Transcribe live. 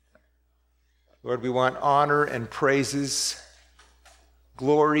Lord, we want honor and praises,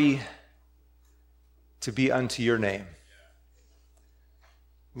 glory to be unto your name.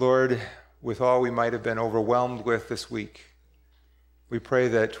 Lord, with all we might have been overwhelmed with this week, we pray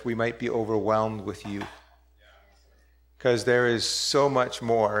that we might be overwhelmed with you, because there is so much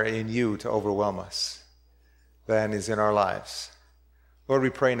more in you to overwhelm us than is in our lives. Lord,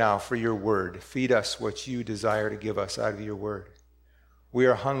 we pray now for your word. Feed us what you desire to give us out of your word. We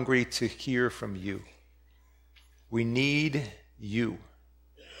are hungry to hear from you. We need you.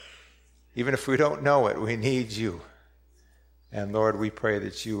 Even if we don't know it, we need you. And Lord, we pray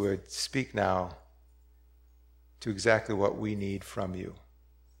that you would speak now to exactly what we need from you.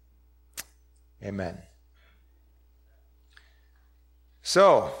 Amen.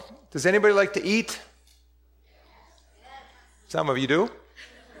 So, does anybody like to eat? Some of you do.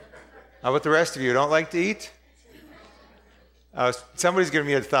 How about the rest of you? Don't like to eat? Somebody's giving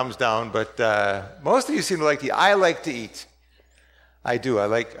me a thumbs down, but most of you seem to like to eat. I like to eat. I do. I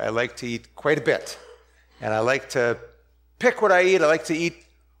like to eat quite a bit. And I like to pick what I eat. I like to eat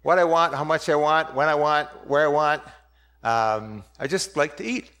what I want, how much I want, when I want, where I want. I just like to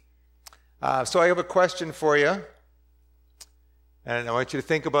eat. So I have a question for you. And I want you to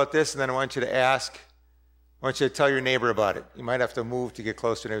think about this, and then I want you to ask. I want you to tell your neighbor about it. You might have to move to get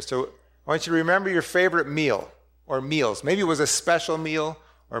closer to your neighbor. So I want you to remember your favorite meal or meals. Maybe it was a special meal,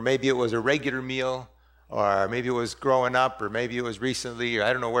 or maybe it was a regular meal, or maybe it was growing up, or maybe it was recently, or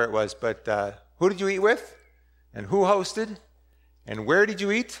I don't know where it was. But who did you eat with? And who hosted? And where did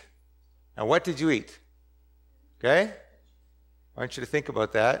you eat? And what did you eat? Okay? I want you to think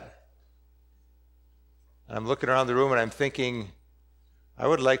about that. I'm looking around the room and I'm thinking, I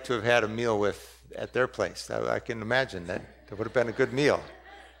would like to have had a meal at their place. I can imagine that would have been a good meal.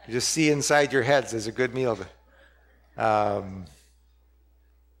 You just see inside your heads there's a good meal.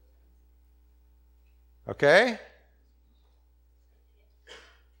 Okay?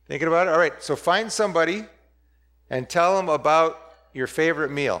 Thinking about it? All right, so find somebody and tell them about your favorite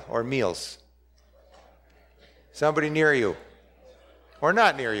meal or meals. Somebody near you. Or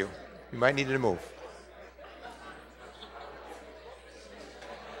not near you. You might need to move.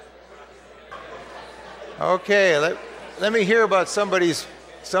 Okay, let me hear about somebody's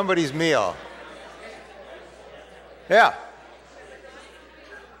meal. Yeah.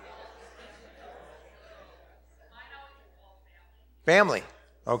 Family.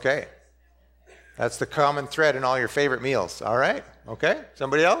 Okay. That's the common thread in all your favorite meals. All right. Okay.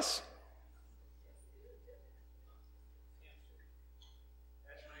 Somebody else?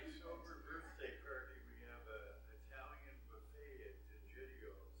 At my sober birthday party, we have an Italian buffet at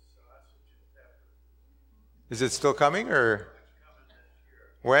Giglio, sausage and pepper. Is it still coming, or It's coming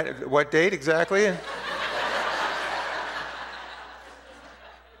this year. what date exactly?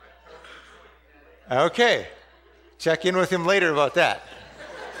 Okay. Check in with him later about that.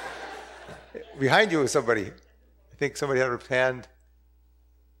 Behind you is somebody. I think somebody had a hand.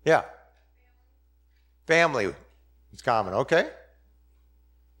 Yeah. Family. It's common. Okay.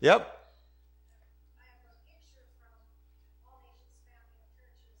 Yep. I have a picture from All Nations Family of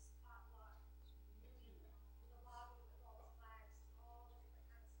Churches potluck meeting in the lobby with all the flags, all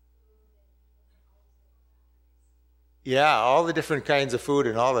different kinds of food and Yeah, all the different kinds of food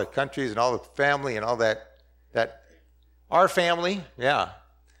and all the countries and all the family and all that our family, yeah.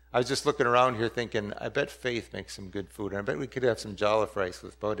 I was just looking around here thinking, I bet Faith makes some good food. And I bet we could have some jollof rice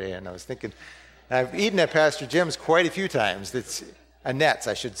with Bodé. And I was thinking, I've eaten at Pastor Jim's quite a few times. It's Annette's,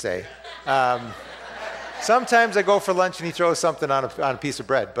 I should say. Sometimes I go for lunch and he throws something on a piece of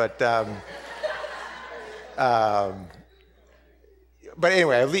bread. But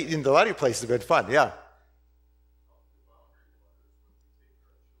anyway, I've eaten a lot of your places have been fun, yeah.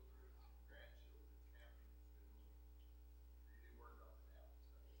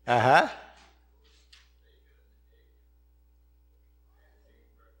 Uh-huh.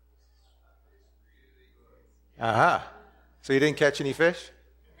 Uh-huh. So you didn't catch any fish?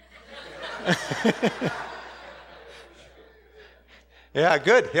 Yeah,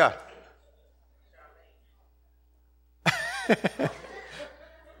 good, yeah.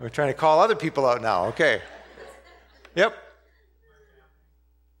 We're trying to call other people out now, okay. Yep.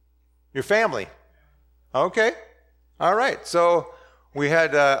 Your family. Okay. All right, so we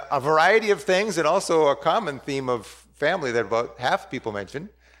had a variety of things and also a common theme of family that about half people mentioned.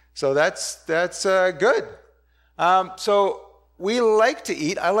 So that's good. So we like to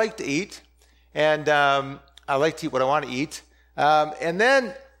eat. I like to eat. And I like to eat what I want to eat. So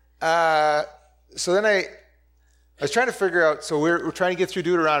then I was trying to figure out, so we're trying to get through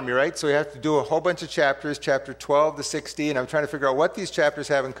Deuteronomy, right? So we have to do a whole bunch of chapters, chapter 12 to 60, and I'm trying to figure out what these chapters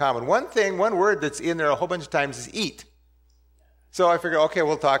have in common. One word that's in there a whole bunch of times is eat. So I figured, okay,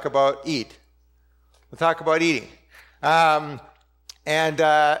 we'll talk about eat. We'll talk about eating.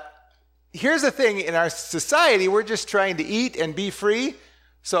 Here's the thing, in our society, we're just trying to eat and be free.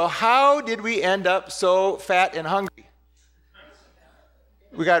 So how did we end up so fat and hungry?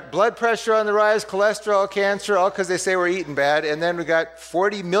 We got blood pressure on the rise, cholesterol, cancer, all because they say we're eating bad. And then we got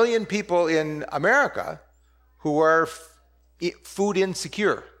 40 million people in America who are food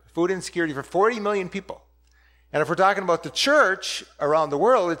insecure. Food insecurity for 40 million people. And if we're talking about the church around the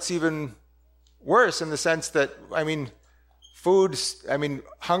world, it's even worse in the sense that,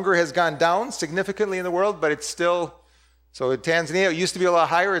 hunger has gone down significantly in the world, but it's still, so in Tanzania, it used to be a lot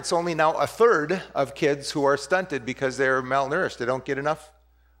higher. It's only now a third of kids who are stunted because they're malnourished. They don't get enough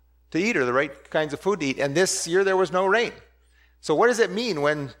to eat or the right kinds of food to eat. And this year there was no rain. So what does it mean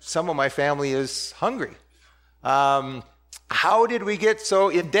when some of my family is hungry? How did we get so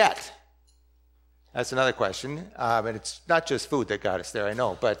in debt? That's another question. And it's not just food that got us there, I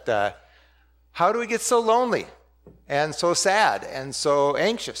know. But how do we get so lonely and so sad and so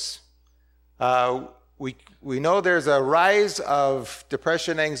anxious? We know there's a rise of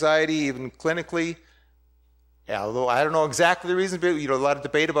depression, anxiety, even clinically. Yeah, although I don't know exactly the reason, but a lot of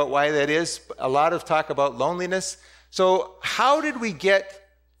debate about why that is. A lot of talk about loneliness. So how did we get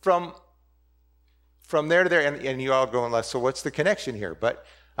from there to there? And you all going, so what's the connection here? But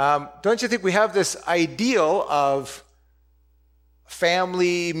don't you think we have this ideal of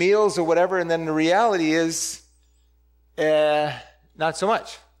family meals or whatever, and then the reality is not so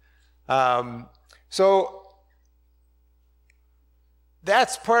much. So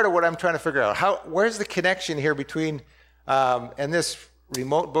that's part of what I'm trying to figure out. Where's the connection here between and this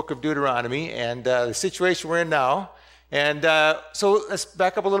remote book of Deuteronomy and the situation we're in now? And so let's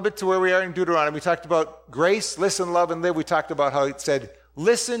back up a little bit to where we are in Deuteronomy. We talked about grace, listen, love, and live. We talked about how it said,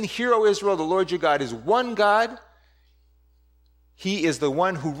 listen, hear, O Israel, the Lord your God is one God. He is the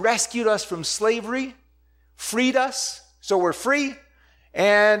one who rescued us from slavery, freed us, so we're free.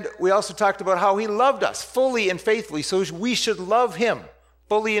 And we also talked about how he loved us fully and faithfully, so we should love him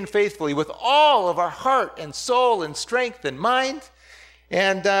fully and faithfully with all of our heart and soul and strength and mind.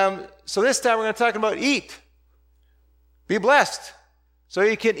 And so this time we're going to talk about eat. Be blessed so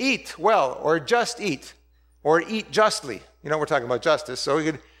you can eat well or just eat or eat justly. We're talking about justice, so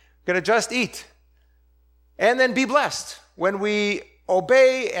we're going to just eat. And then be blessed. When we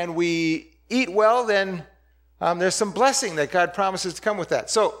obey and we eat well, then there's some blessing that God promises to come with that.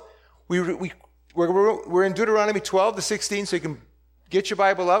 So we're in Deuteronomy 12 to 16, so you can get your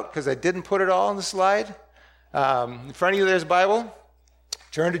Bible out because I didn't put it all on the slide. In front of you, there's a Bible.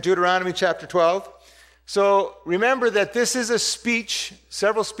 Turn to Deuteronomy chapter 12. So remember that this is a speech,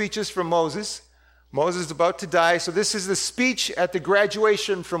 several speeches from Moses. Moses is about to die, so this is the speech at the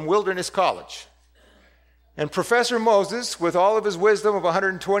graduation from Wilderness College. And Professor Moses, with all of his wisdom of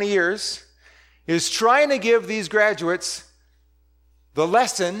 120 years, is trying to give these graduates the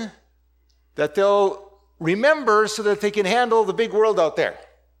lesson that they'll remember so that they can handle the big world out there.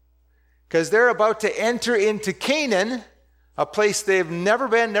 Because they're about to enter into Canaan, a place they've never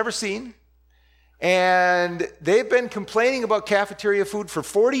been, never seen. And they've been complaining about cafeteria food for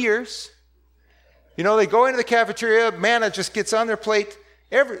 40 years. They go into the cafeteria, manna just gets on their plate.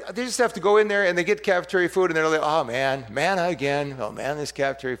 They just have to go in there and they get cafeteria food and they're like, oh man, manna again. Oh man, this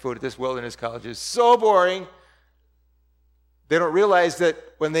cafeteria food at this wilderness college is so boring. They don't realize that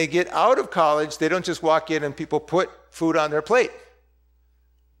when they get out of college, they don't just walk in and people put food on their plate.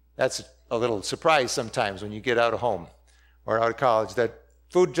 That's a little surprise sometimes when you get out of home or out of college, that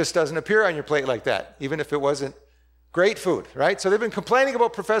food just doesn't appear on your plate like that, even if it wasn't great food, right? So they've been complaining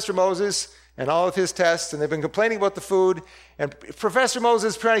about Professor Moses and all of his tests, and they've been complaining about the food. And Professor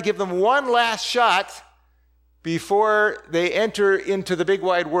Moses is trying to give them one last shot before they enter into the big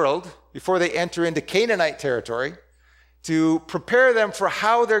wide world, before they enter into Canaanite territory, to prepare them for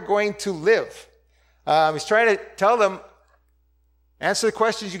how they're going to live. He's trying to tell them, answer the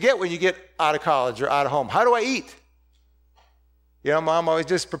questions you get when you get out of college or out of home. How do I eat? Mom always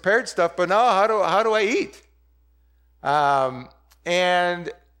just prepared stuff, but now how do I eat?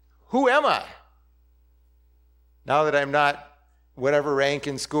 And who am I? Now that I'm not whatever rank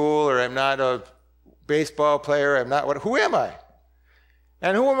in school, or I'm not a baseball player, who am I?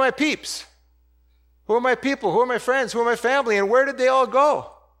 And who are my peeps? Who are my people? Who are my friends? Who are my family? And where did they all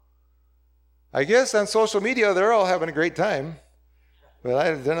go? I guess on social media, they're all having a great time. But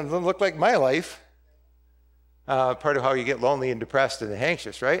it doesn't look like my life. Part of how you get lonely and depressed and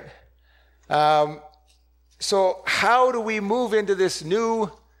anxious, right? So how do we move into this new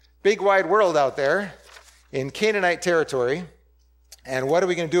big wide world out there in Canaanite territory? And what are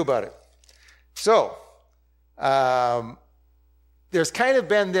we going to do about it? So there's kind of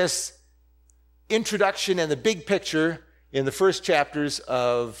been this introduction and the big picture in the first chapters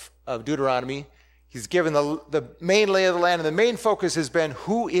of Deuteronomy. He's given the main lay of the land, and the main focus has been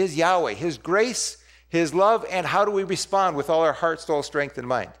who is Yahweh, his grace, his love, and how do we respond with all our heart, soul, strength, and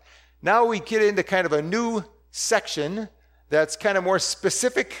mind. Now we get into kind of a new section that's kind of more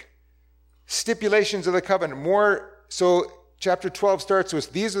specific stipulations of the covenant. So chapter 12 starts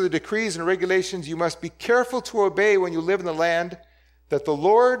with, these are the decrees and regulations you must be careful to obey when you live in the land that the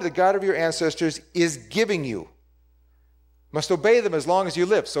Lord, the God of your ancestors, is giving you. Must obey them as long as you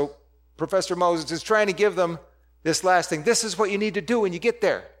live. So Professor Moses is trying to give them this last thing. This is what you need to do when you get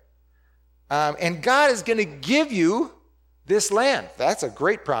there. And God is going to give you this land. That's a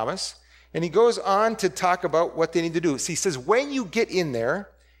great promise. And he goes on to talk about what they need to do. So he says, when you get in there,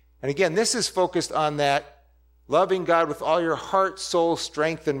 and again, this is focused on that loving God with all your heart, soul,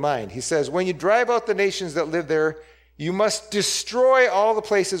 strength, and mind. He says, when you drive out the nations that live there, you must destroy all the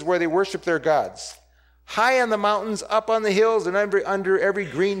places where they worship their gods. High on the mountains, up on the hills, and under every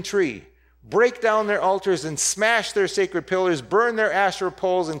green tree. Break down their altars and smash their sacred pillars, burn their Asherah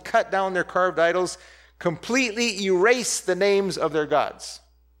poles and cut down their carved idols. Completely erase the names of their gods.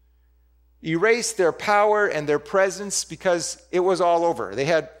 Erase their power and their presence because it was all over. They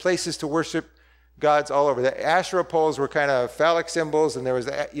had places to worship gods all over. The Asherah poles were kind of phallic symbols, and there was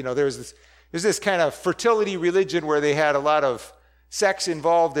this kind of fertility religion where they had a lot of sex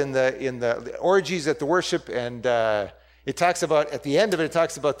involved in the orgies at the worship, and it talks about, at the end of it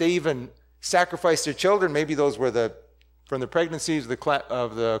talks about they even sacrificed their children. Maybe those were from the pregnancies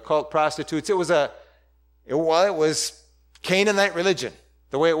of the cult prostitutes. It was Canaanite religion,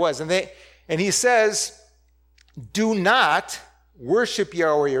 the way it was. And he says, do not worship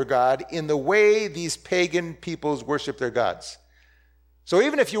Yahweh your God in the way these pagan peoples worship their gods. So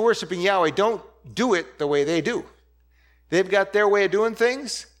even if you're worshiping Yahweh, don't do it the way they do. They've got their way of doing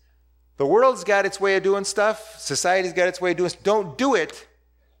things. The world's got its way of doing stuff. Society's got its way of doing stuff. Don't do it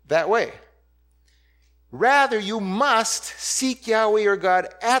that way. Rather, you must seek Yahweh your God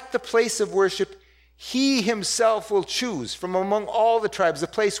at the place of worship he himself will choose from among all the tribes, a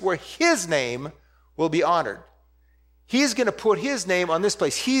place where his name will be honored. He's going to put his name on this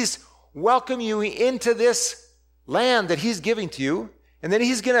place. He's welcoming you into this land that he's giving to you, and then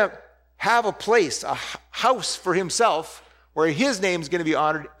he's going to have a place, a house for himself, where his name is going to be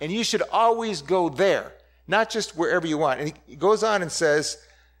honored, and you should always go there, not just wherever you want. And he goes on and says,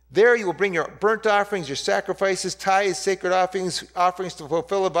 there you will bring your burnt offerings, your sacrifices, tithes, sacred offerings, offerings to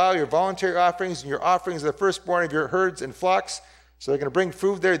fulfill a vow, your voluntary offerings, and your offerings of the firstborn of your herds and flocks. So they're going to bring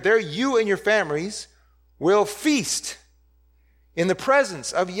food there. There you and your families will feast in the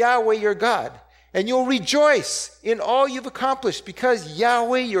presence of Yahweh your God, and you'll rejoice in all you've accomplished because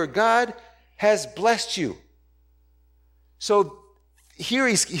Yahweh your God has blessed you. So here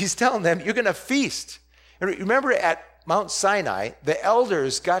he's telling them, you're going to feast. And remember at Mount Sinai, the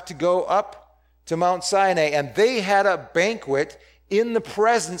elders got to go up to Mount Sinai, and they had a banquet in the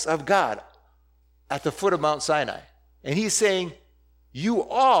presence of God at the foot of Mount Sinai. And he's saying, you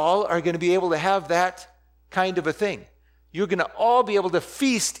all are going to be able to have that kind of a thing. You're going to all be able to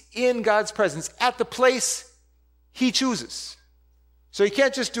feast in God's presence at the place he chooses. So you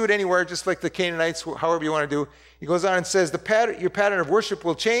can't just do it anywhere, just like the Canaanites, however you want to do. He goes on and says, your pattern of worship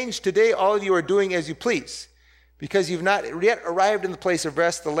will change. Today, all of you are doing as you please, because you've not yet arrived in the place of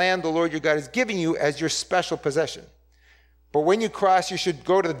rest, the land the Lord your God is giving you as your special possession. But when you cross, you should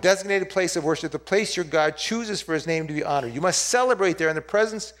go to the designated place of worship, the place your God chooses for his name to be honored. You must celebrate there in the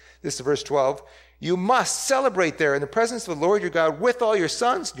presence, this is verse 12, you must celebrate there in the presence of the Lord your God with all your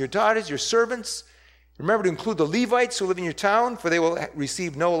sons, your daughters, your servants. Remember to include the Levites who live in your town, for they will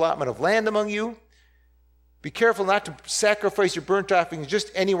receive no allotment of land among you. Be careful not to sacrifice your burnt offerings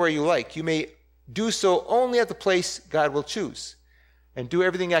just anywhere you like. You may do so only at the place God will choose, and do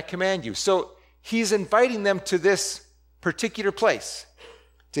everything I command you. So he's inviting them to this particular place,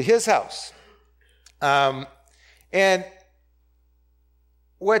 to his house. And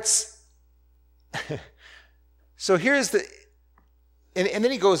what's so here's the, and then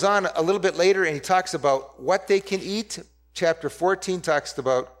he goes on a little bit later and he talks about what they can eat. Chapter 14 talks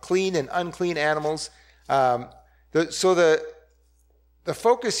about clean and unclean animals. So the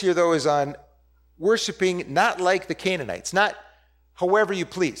focus here, though, is on worshiping not like the Canaanites, not however you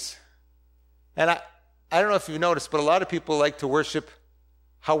please. And I don't know if you've noticed, but a lot of people like to worship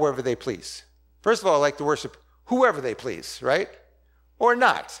however they please. First of all, I like to worship whoever they please, right? Or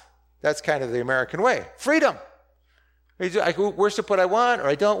not. That's kind of the American way. Freedom. I can worship what I want, or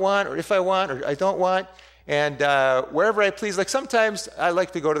I don't want, or if I want, or I don't want, and wherever I please. Like sometimes I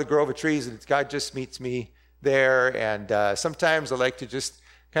like to go to the Grove of Trees, and God just meets me there, and sometimes I like to just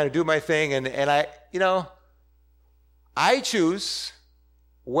kind of do my thing, and I choose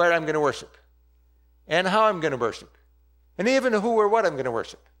where I'm going to worship, and how I'm going to worship, and even who or what I'm going to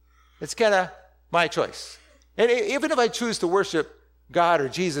worship. It's kind of my choice. And even if I choose to worship God or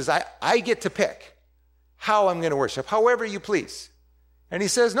Jesus, I get to pick how I'm going to worship, however you please. And he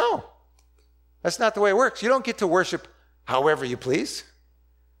says, no, that's not the way it works. You don't get to worship however you please.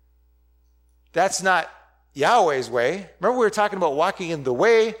 That's not Yahweh's way. Remember, we were talking about walking in the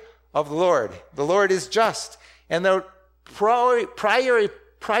way of the Lord. The Lord is just. And the prior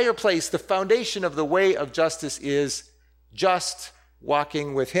place, the foundation of the way of justice is just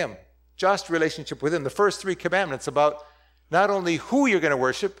walking with him, just relationship with him. The first 3 commandments about not only who you're going to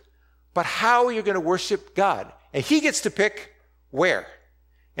worship, but how you're going to worship God. And he gets to pick where.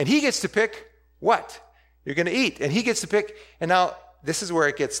 And he gets to pick what you're going to eat. And he gets to pick. And now this is where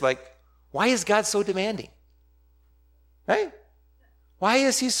it gets like, why is God so demanding? Right? Why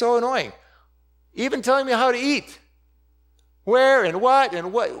is he so annoying? Even telling me how to eat. Where and what,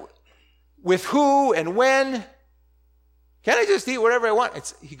 with who and when. Can't I just eat whatever I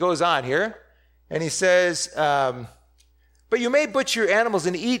want? He goes on here and he says, but you may butcher your animals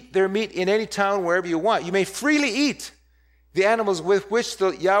and eat their meat in any town wherever you want. You may freely eat the animals with which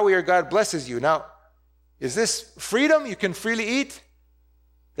the Yahweh your God blesses you. Now, is this freedom? You can freely eat?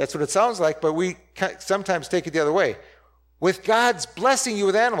 That's what it sounds like, but we sometimes take it the other way. With God's blessing you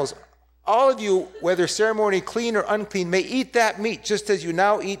with animals, all of you, whether ceremonially clean or unclean, may eat that meat, just as you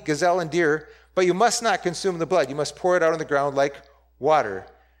now eat gazelle and deer, but you must not consume the blood. You must pour it out on the ground like water.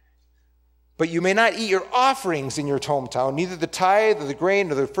 But you may not eat your offerings in your hometown, neither the tithe or the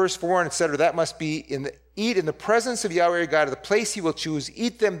grain or the firstborn, etc. That must be eat in the presence of Yahweh your God, at the place he will choose.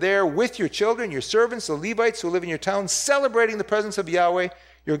 Eat them there with your children, your servants, the Levites who live in your town, celebrating the presence of Yahweh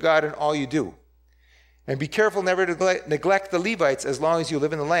your God in all you do. And be careful never to neglect the Levites as long as you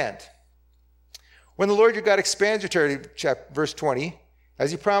live in the land. When the Lord your God expands your territory, verse 20, as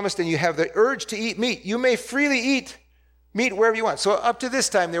he promised, and you have the urge to eat meat, you may freely eat meat wherever you want. So up to this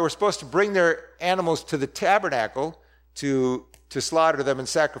time, they were supposed to bring their animals to the tabernacle to slaughter them and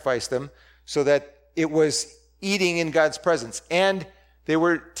sacrifice them so that it was eating in God's presence. And they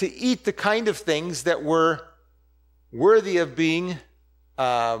were to eat the kind of things that were worthy of being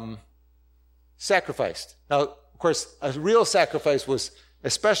sacrificed. Now, of course, a real sacrifice was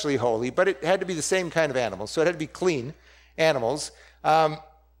especially holy, but it had to be the same kind of animals. So it had to be clean animals.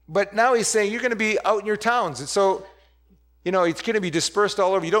 But now he's saying you're going to be out in your towns. And so, it's going to be dispersed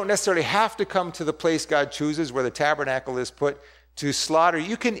all over. You don't necessarily have to come to the place God chooses where the tabernacle is put to slaughter.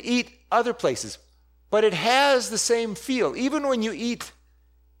 You can eat other places, but it has the same feel. Even when you eat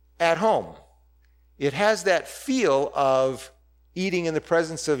at home, it has that feel of eating in the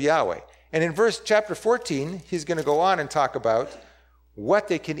presence of Yahweh. And in chapter 14, he's going to go on and talk about what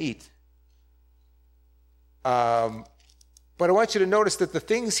they can eat. But I want you to notice that the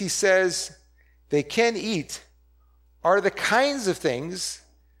things he says they can eat are the kinds of things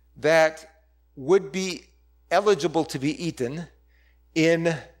that would be eligible to be eaten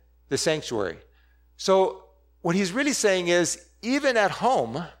in the sanctuary. So what he's really saying is, even at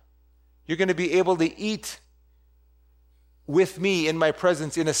home, you're going to be able to eat with me in my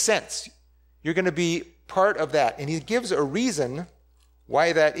presence in a sense. You're going to be part of that. And he gives a reason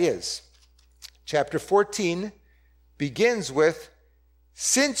why that is. Chapter 14 begins with,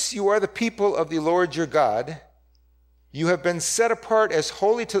 since you are the people of the Lord your God, you have been set apart as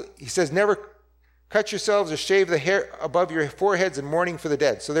holy to, he says, never cut yourselves or shave the hair above your foreheads in mourning for the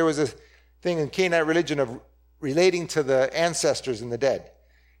dead. So there was a thing in Canaanite religion of relating to the ancestors and the dead.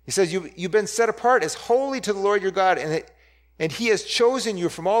 He says, you've been set apart as holy to the Lord your God, and he has chosen you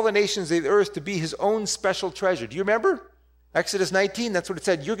from all the nations of the earth to be his own special treasure. Do you remember? Exodus 19, that's what it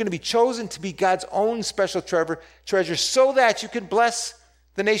said. You're going to be chosen to be God's own special treasure so that you can bless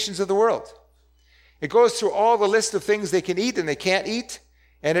the nations of the world. It goes through all the list of things they can eat and they can't eat.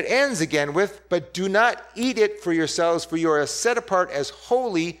 And it ends again with, but do not eat it for yourselves, for you are set apart as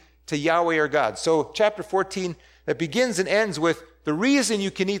holy to Yahweh your God. So chapter 14, that begins and ends with the reason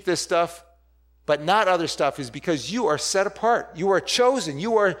you can eat this stuff, but not other stuff, is because you are set apart. You are chosen.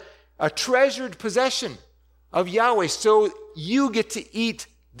 You are a treasured possession of Yahweh. So you get to eat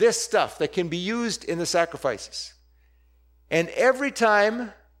this stuff that can be used in the sacrifices. And every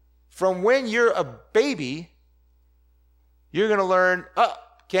time from when you're a baby, you're going to learn,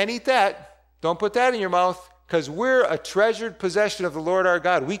 can't eat that. Don't put that in your mouth because we're a treasured possession of the Lord our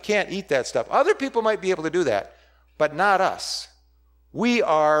God. We can't eat that stuff. Other people might be able to do that, but not us. We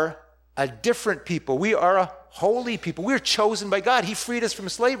are a different people. We are a holy people. We're chosen by God. He freed us from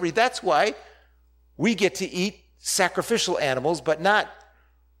slavery. That's why we get to eat sacrificial animals, but not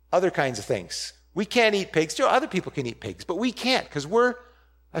other kinds of things. We can't eat pigs. Sure, other people can eat pigs, but we can't because we're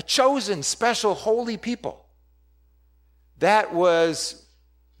a chosen, special, holy people. That was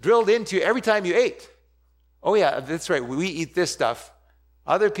drilled into you every time you ate. Oh yeah, that's right. We eat this stuff.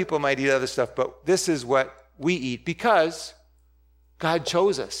 Other people might eat other stuff, but this is what we eat because God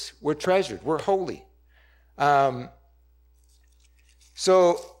chose us. We're treasured. We're holy. And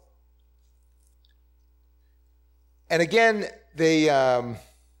again, he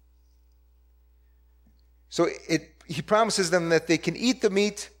promises them that they can eat the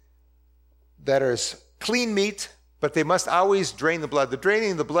meat that is clean meat, but they must always drain the blood. The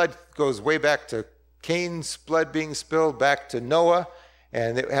draining of the blood goes way back to Cain's blood being spilled, back to Noah,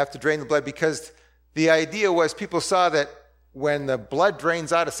 and they have to drain the blood because the idea was people saw that when the blood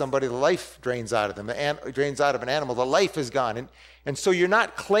drains out of somebody, the life drains out of them. Drains out of an animal, the life is gone. And so you're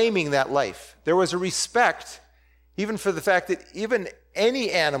not claiming that life. There was a respect even for the fact that even any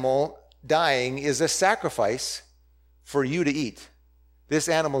animal dying is a sacrifice for you to eat. This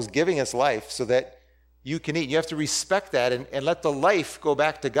animal's giving us life so that you can eat. You have to respect that and let the life go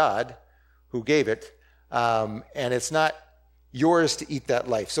back to God who gave it. And it's not yours to eat that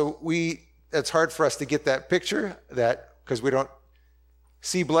life. So it's hard for us to get that picture because we don't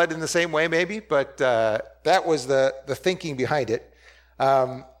see blood in the same way maybe, but that was the thinking behind it.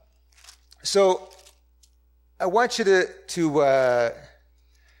 So I want you to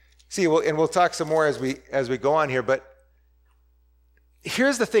see, and we'll talk some more as we go on here, but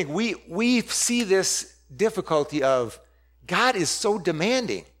here's the thing. We see this difficulty of God is so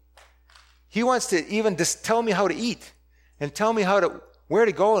demanding. He wants to even just tell me how to eat and tell me where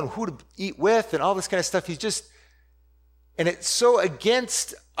to go and who to eat with and all this kind of stuff. And it's so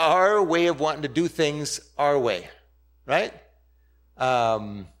against our way of wanting to do things our way, right?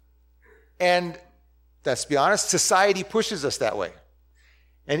 And let's be honest, society pushes us that way.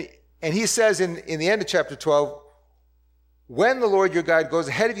 And he says in the end of chapter 12, when the Lord your God goes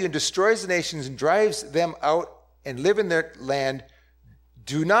ahead of you and destroys the nations and drives them out and live in their land,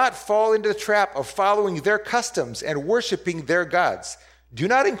 do not fall into the trap of following their customs and worshiping their gods. Do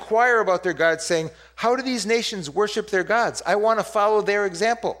not inquire about their gods, saying, how do these nations worship their gods? I want to follow their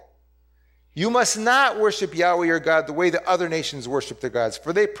example. You must not worship Yahweh your God the way the other nations worship their gods,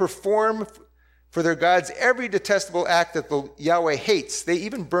 for they perform for their gods every detestable act that the Yahweh hates. They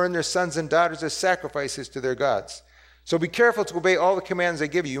even burn their sons and daughters as sacrifices to their gods. So be careful to obey all the commands I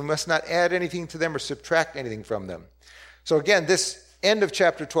give you. You must not add anything to them or subtract anything from them. So again, this end of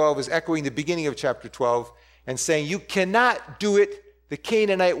chapter 12 is echoing the beginning of chapter 12 and saying you cannot do it the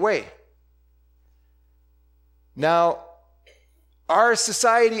Canaanite way. Now, our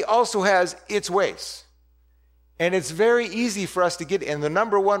society also has its ways. And it's very easy for us to get, and the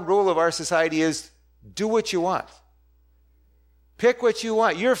number one rule of our society is do what you want. Pick what you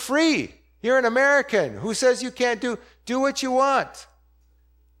want. You're free. You're an American. Who says you can't do what you want?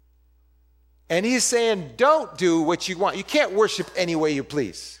 And he's saying, don't do what you want. You can't worship any way you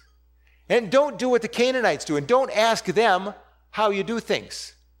please. And don't do what the Canaanites do. And don't ask them how you do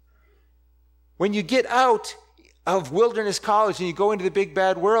things. When you get out of Wilderness College and you go into the big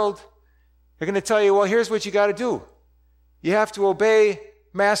bad world, they're going to tell you, well, here's what you got to do. You have to obey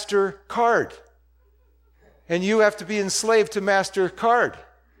MasterCard. And you have to be enslaved to MasterCard.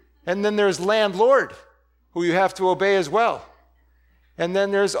 And then there's landlord, who you have to obey as well. And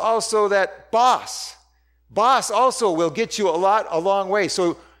then there's also that boss. Boss also will get you a long way.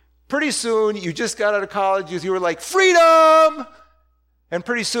 So pretty soon, you just got out of college, you were like, freedom! And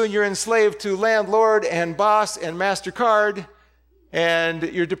pretty soon you're enslaved to landlord and boss and MasterCard, and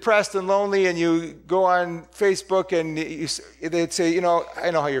you're depressed and lonely, and you go on Facebook and they'd say,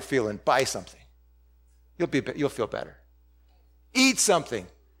 I know how you're feeling. Buy something. You'll feel better. Eat something.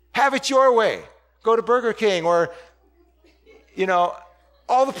 Have it your way. Go to Burger King or,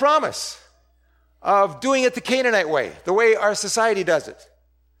 all the promise of doing it the Canaanite way, the way our society does it.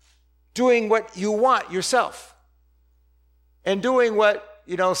 Doing what you want yourself. And doing what,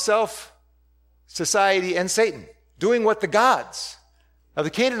 self, society, and Satan. Doing what the gods of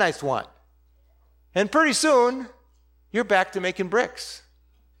the Canaanites want. And pretty soon, you're back to making bricks.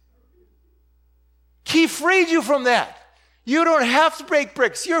 He freed you from that. You don't have to break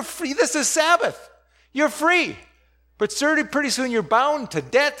bricks. You're free. This is Sabbath. You're free. But certainly pretty soon you're bound to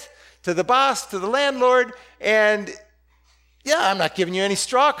debt, to the boss, to the landlord, and I'm not giving you any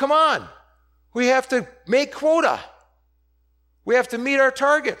straw. Come on. We have to make quota. We have to meet our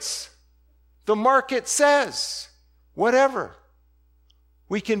targets. The market says, whatever.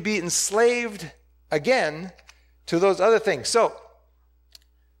 We can be enslaved again to those other things. So,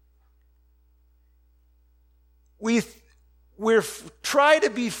 we're try to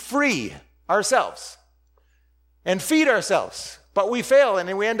be free ourselves and feed ourselves, but we fail and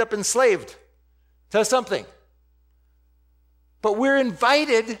then we end up enslaved to something. But we're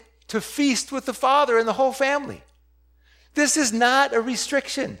invited to feast with the Father and the whole family. This is not a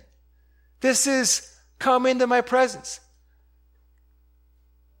restriction. This is come into my presence.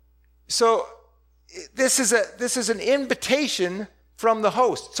 So this is an invitation from the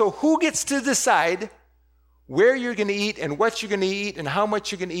host. So who gets to decide where you're going to eat and what you're going to eat and how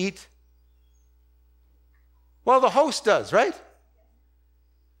much you're going to eat? Well, the host does, right?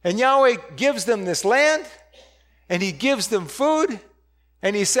 And Yahweh gives them this land, and he gives them food,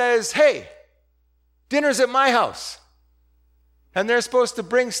 and he says, hey, dinner's at my house. And they're supposed to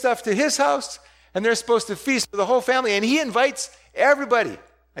bring stuff to his house, and they're supposed to feast for the whole family, and he invites everybody.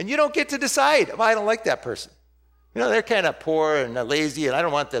 And you don't get to decide, well, I don't like that person. You know, they're kind of poor and lazy, and I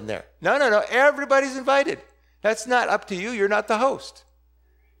don't want them there. No, everybody's invited. That's not up to you. You're not the host.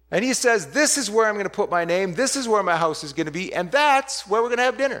 And he says, this is where I'm going to put my name. This is where my house is going to be. And that's where we're going to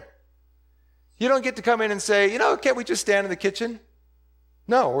have dinner. You don't get to come in and say, can't we just stand in the kitchen?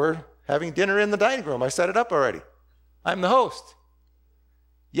 No, we're having dinner in the dining room. I set it up already. I'm the host.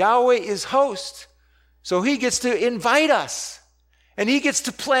 Yahweh is host. So he gets to invite us. And he gets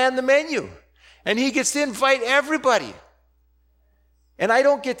to plan the menu. And he gets to invite everybody. And I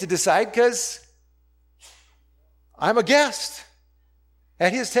don't get to decide because I'm a guest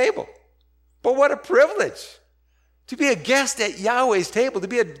at his table. But what a privilege to be a guest at Yahweh's table, to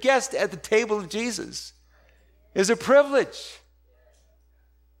be a guest at the table of Jesus is a privilege.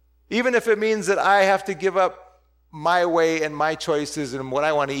 Even if it means that I have to give up my way and my choices and what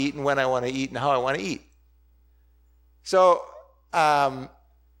I want to eat and when I want to eat and how I want to eat. So,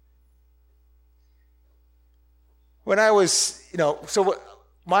 when I was,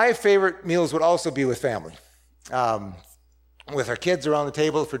 my favorite meals would also be with family. With our kids around the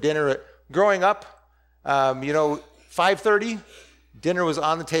table for dinner. Growing up, 5:30, dinner was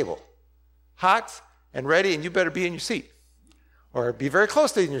on the table. Hot and ready, and you better be in your seat. Or be very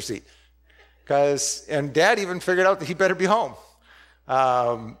close to in your seat. And Dad even figured out that he better be home.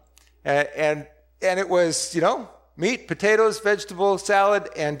 And it was, meat, potatoes, vegetable, salad,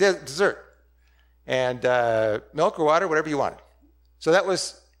 and dessert. And milk or water, whatever you wanted. So that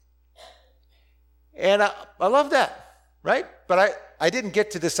was, and I love that. Right? But I didn't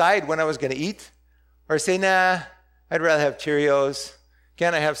get to decide when I was going to eat or say, nah, I'd rather have Cheerios.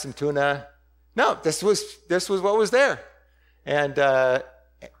 Can I have some tuna? No, this was what was there. And I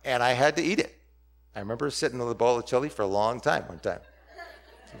had to eat it. I remember sitting with a bowl of chili for a long time one time.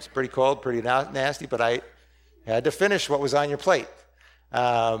 It was pretty cold, pretty nasty, but I had to finish what was on your plate.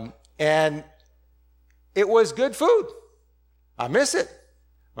 And it was good food. I miss it.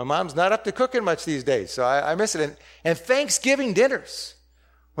 My mom's not up to cooking much these days, so I miss it. And Thanksgiving dinners,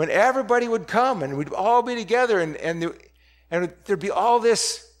 when everybody would come and we'd all be together and there'd be all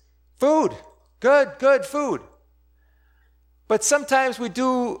this food, good food. But sometimes we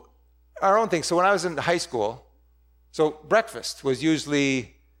do our own thing. So when I was in high school, so breakfast was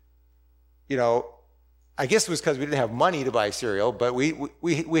usually, I guess it was because we didn't have money to buy cereal, but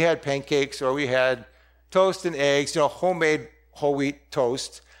we had pancakes or we had toast and eggs, homemade whole wheat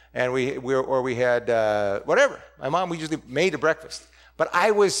toast, and we had whatever. My mom, we usually made a breakfast. But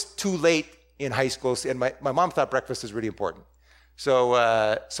I was too late in high school, and my mom thought breakfast was really important. So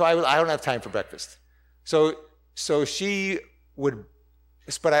I don't have time for breakfast. So she would,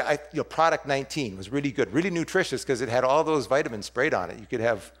 but Product 19 was really good, really nutritious because it had all those vitamins sprayed on it. You could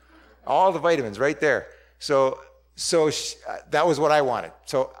have all the vitamins right there. So that was what I wanted.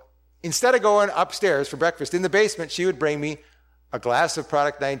 So instead of going upstairs for breakfast in the basement, she would bring me a glass of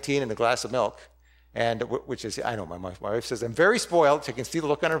Product 19 and a glass of milk, and which is, I know, my wife says, I'm very spoiled. I can see the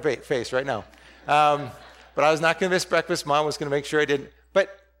look on her face right now. But I was not going to miss breakfast. Mom was going to make sure I didn't. But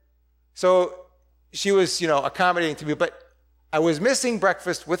so she was, accommodating to me, but I was missing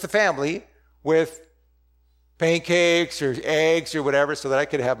breakfast with the family with pancakes or eggs or whatever so that I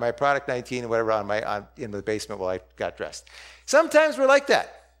could have my Product 19 or whatever in the basement while I got dressed. Sometimes we're like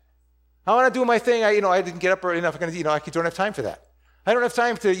that. I want to do my thing. I didn't get up early enough. I don't have time for that. I don't have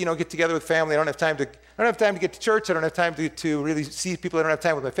time to, get together with family. I don't have time to get to church. I don't have time to really see people. I don't have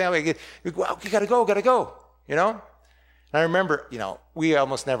time with my family. You gotta go. And I remember, we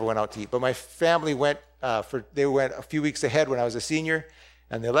almost never went out to eat, but my family went. They went a few weeks ahead when I was a senior,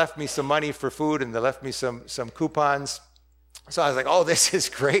 and they left me some money for food, and they left me some coupons. So I was like, oh, this is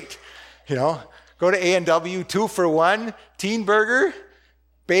great. Go to A&W, 2 for 1, teen burger,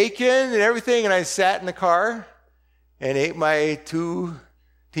 bacon and everything. And I sat in the car and ate my 2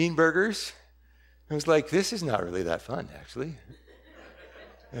 teen burgers. I was like, this is not really that fun, actually.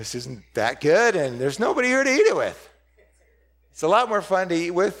 This isn't that good, and there's nobody here to eat it with. It's a lot more fun to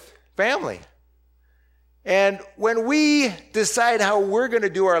eat with family. And when we decide how we're going to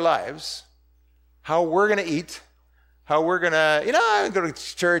do our lives, how we're going to eat, how we're going to, go to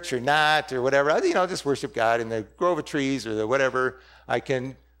church or not or whatever, just worship God in the grove of trees or the whatever. I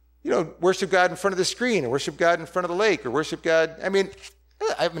can, worship God in front of the screen or worship God in front of the lake or worship God.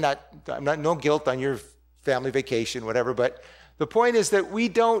 I'm not no guilt on your family vacation, whatever, but the point is that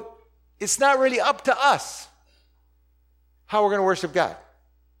it's not really up to us how we're going to worship God.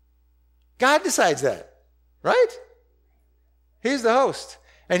 God decides that, right? He's the host,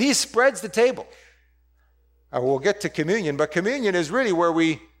 and he spreads the table. We'll get to communion, but communion is really where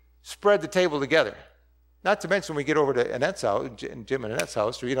we spread the table together. Not to mention when we get over to Annette's house, Jim and Annette's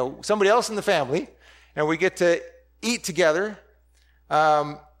house, or somebody else in the family, and we get to eat together.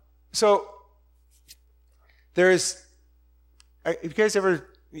 So have you guys ever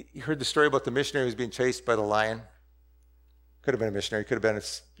heard the story about the missionary who was being chased by the lion? Could have been a missionary, could have been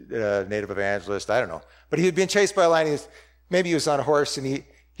a native evangelist, I don't know. But he was being chased by a lion. Maybe he was on a horse, and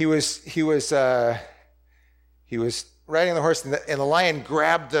he was riding the horse, and the lion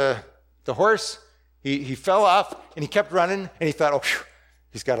grabbed the horse. He fell off, and he kept running, and he thought,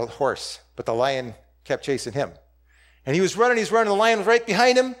 he's got a horse. But the lion kept chasing him. And he was running, the lion was right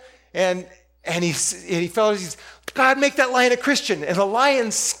behind him, and he fell, he's, God, make that lion a Christian. And the lion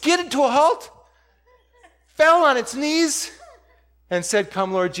skidded to a halt, fell on its knees, and said,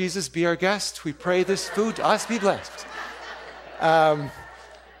 come, Lord Jesus, be our guest. We pray this food to us be blessed.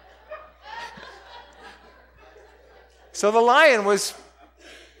 So the lion was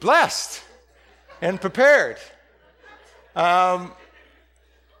blessed and prepared. But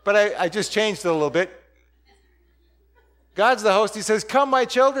I just changed it a little bit. God's the host. He says, come, my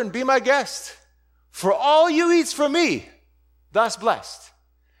children, be my guest. For all you eats from me, thus blessed.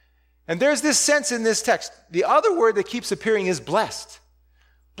 And there's this sense in this text. The other word that keeps appearing is blessed.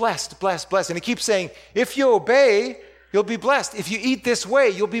 Blessed, blessed, blessed. And it keeps saying, if you obey, you'll be blessed. If you eat this way,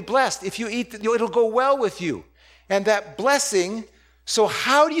 you'll be blessed. If you eat, it'll go well with you. And that blessing, so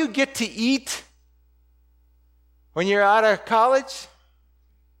how do you get to eat when you're out of college?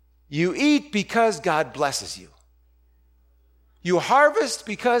 You eat because God blesses you. You harvest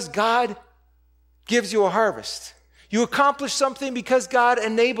because God gives you a harvest. You accomplish something because God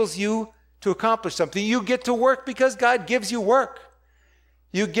enables you to accomplish something. You get to work because God gives you work.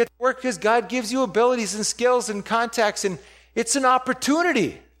 You get to work because God gives you abilities and skills and contacts, and it's an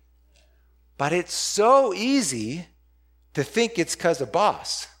opportunity. But it's so easy to think it's because of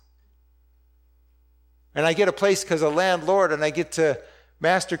boss. And I get a place because of landlord, and I get to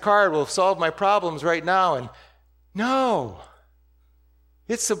MasterCard will solve my problems right now. And no,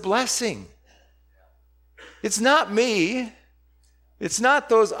 it's a blessing. It's not me. It's not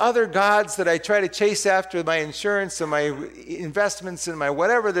those other gods that I try to chase after, my insurance and my investments and my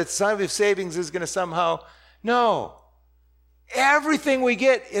whatever, that some of savings is going to somehow. No. Everything we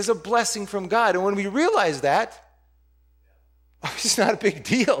get is a blessing from God. And when we realize that, it's not a big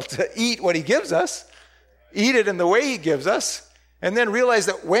deal to eat what he gives us, eat it in the way he gives us, and then realize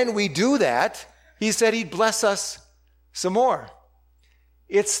that when we do that, he said he'd bless us some more.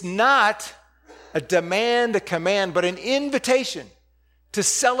 It's not a demand, a command, but an invitation to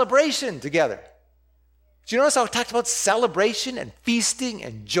celebration together. Do you notice how I talked about celebration and feasting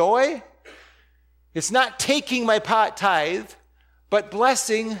and joy? It's not taking my tithe, but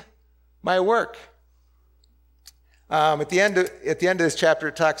blessing my work. At the end of this chapter,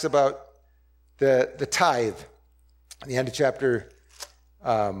 it talks about the tithe. At the end of chapter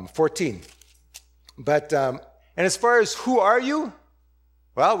 14. But and as far as who are you?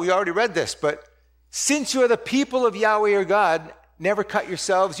 Well, we already read this, but since you are the people of Yahweh your God, never cut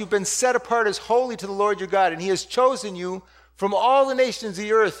yourselves. You've been set apart as holy to the Lord your God, and he has chosen you from all the nations of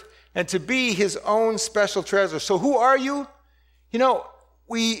the earth and to be his own special treasure. So who are you? You know,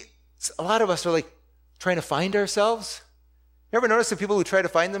 a lot of us are like trying to find ourselves. You ever notice that people who try to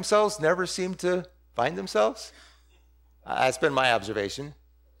find themselves never seem to find themselves? That's been my observation.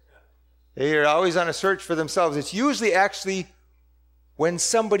 They are always on a search for themselves. It's usually actually when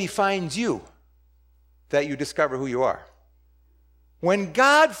somebody finds you that you discover who you are. When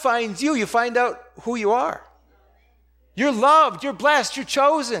God finds you, you find out who you are. You're loved, you're blessed, you're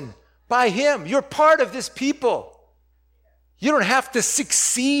chosen by him. You're part of this people. You don't have to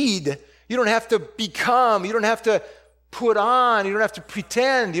succeed. You don't have to become. You don't have to put on. You don't have to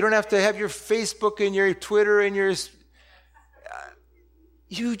pretend. You don't have to have your Facebook and your Twitter and your...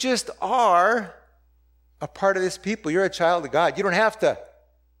 You just are a part of this people. You're a child of God. You don't have to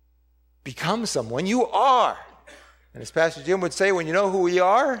become someone. You are. And as Pastor Jim would say, when you know who we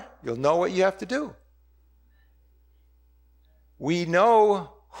are, you'll know what you have to do. We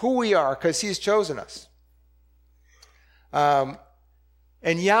know who we are because he's chosen us. And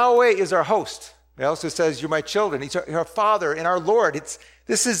Yahweh is our host. It also says, you're my children. He's our Father and our Lord.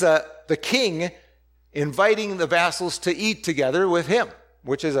 This is the king inviting the vassals to eat together with him,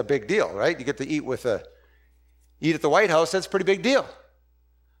 which is a big deal, right? You get to eat at the White House. That's a pretty big deal.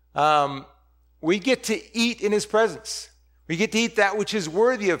 We get to eat in his presence. We get to eat that which is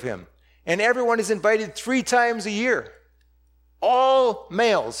worthy of him. And everyone is invited 3 times a year. All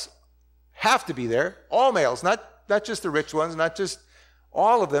males have to be there. All males, not just the rich ones, not just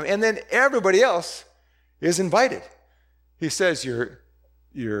all of them. And then everybody else is invited. He says your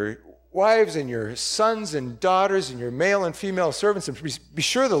wives and your sons and daughters and your male and female servants. And be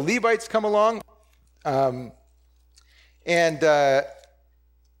sure the Levites come along. So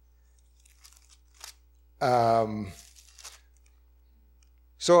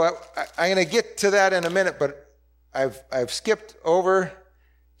I'm going to get to that in a minute, but I've skipped over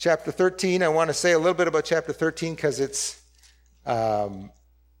chapter 13. I want to say a little bit about chapter 13 because it's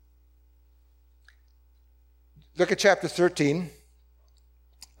look at chapter 13.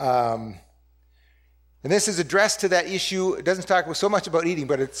 And this is addressed to that issue. It doesn't talk so much about eating,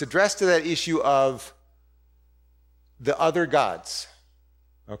 but it's addressed to that issue of the other gods.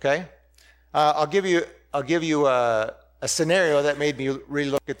 Okay? I'll give you a scenario that made me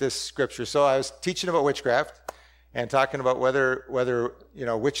really look at this scripture. So I was teaching about witchcraft and talking about whether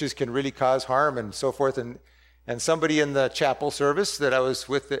witches can really cause harm and so forth. And somebody in the chapel service that I was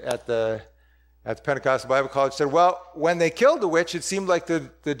with at the Pentecostal Bible College said, well, when they killed the witch, it seemed like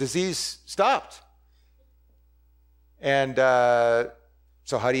the disease stopped. And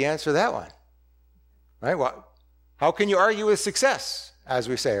so how do you answer that one? Right? Well, how can you argue with success, as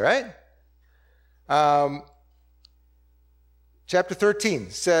we say, right? Chapter 13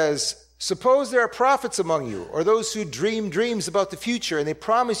 says, suppose there are prophets among you, or those who dream dreams about the future, and they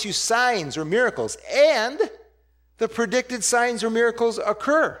promise you signs or miracles, and the predicted signs or miracles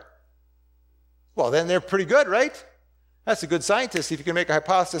occur. Well, then they're pretty good, right? That's a good scientist if you can make a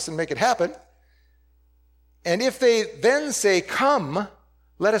hypothesis and make it happen. And if they then say, come,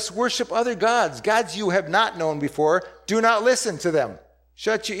 let us worship other gods, gods you have not known before, do not listen to them.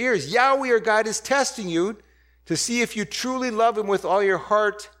 Shut your ears. Yahweh your God is testing you to see if you truly love him with all your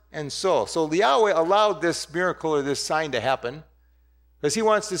heart and soul. So Yahweh allowed this miracle or this sign to happen because he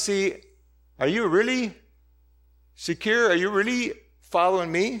wants to see, are you really secure? Are you really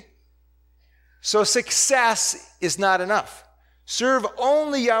following me? So success is not enough. Serve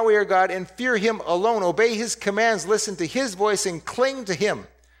only Yahweh your God and fear him alone. Obey his commands, listen to his voice, and cling to him.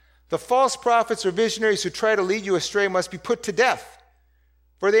 The false prophets or visionaries who try to lead you astray must be put to death.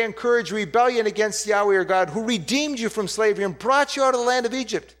 For they encourage rebellion against Yahweh your God, who redeemed you from slavery and brought you out of the land of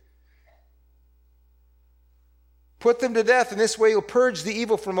Egypt. Put them to death. In this way you'll purge the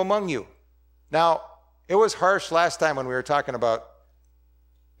evil from among you. Now, it was harsh last time when we were talking about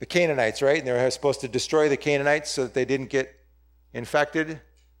the Canaanites, right? And they were supposed to destroy the Canaanites so that they didn't get infected.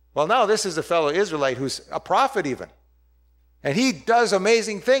 Well, now this is a fellow Israelite who's a prophet even. And he does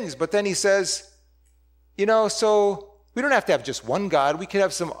amazing things, but then he says, so we don't have to have just one God. We could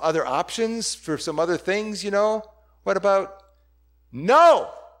have some other options for some other things, What about? No!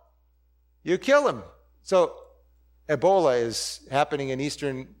 You kill him. So Ebola is happening in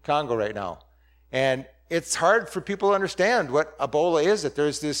eastern Congo right now. And it's hard for people to understand what Ebola is, that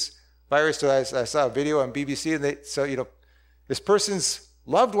there's this virus. So I saw a video on BBC, and this person's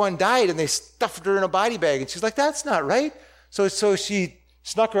loved one died, and they stuffed her in a body bag. And she's like, that's not right. So she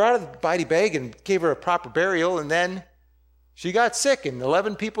snuck her out of the body bag and gave her a proper burial, and then she got sick, and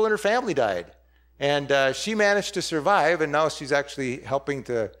 11 people in her family died. And she managed to survive, and now she's actually helping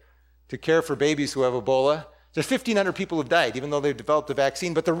to care for babies who have Ebola. There's 1,500 people who've died, even though they've developed a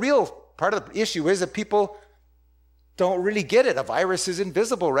vaccine. But the real part of the issue is that people don't really get it. A virus is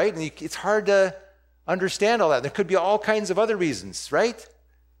invisible, right? And it's hard to understand all that. There could be all kinds of other reasons, right?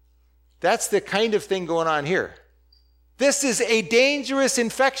 That's the kind of thing going on here. This is a dangerous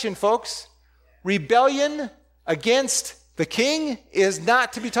infection, folks. Rebellion against the king is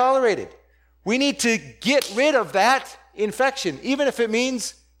not to be tolerated. We need to get rid of that infection, even if it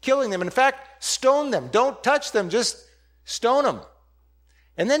means killing them. In fact, stone them. Don't touch them, just stone them.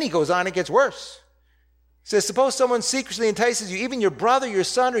 And then he goes on, it gets worse. It says, suppose someone secretly entices you, even your brother, your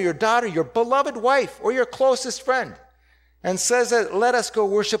son, or your daughter, your beloved wife, or your closest friend, and says that let us go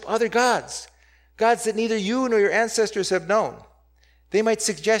worship other gods, gods that neither you nor your ancestors have known. They might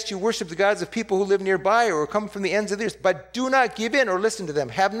suggest you worship the gods of people who live nearby or come from the ends of the earth, but do not give in or listen to them.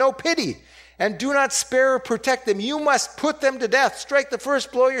 Have no pity, and do not spare or protect them. You must put them to death. Strike the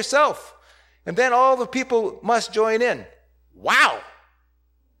first blow yourself, and then all the people must join in. Wow!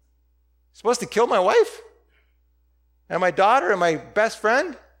 Supposed to kill my wife? And my daughter and my best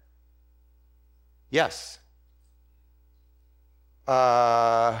friend? Yes.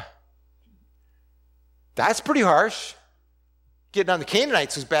 That's pretty harsh. Getting on the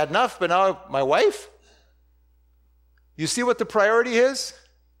Canaanites was bad enough, but now my wife? You see what the priority is?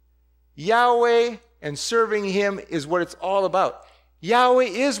 Yahweh and serving him is what it's all about. Yahweh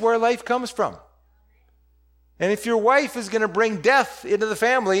is where life comes from. And if your wife is going to bring death into the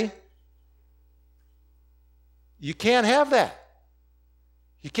family, you can't have that.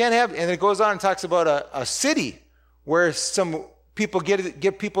 You can't have, and it goes on and talks about a city where some people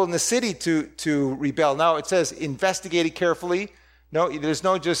get people in the city to rebel. Now it says investigate it carefully. No, there's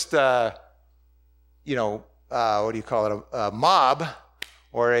no just, what do you call it, a mob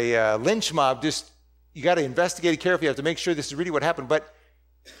or a lynch mob. Just, you got to investigate it carefully. You have to make sure this is really what happened. But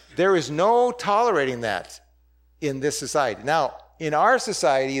there is no tolerating that in this society. Now, in our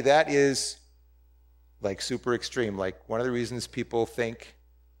society, that is like super extreme. Like one of the reasons people think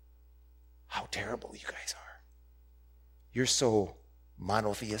how terrible you guys are. You're so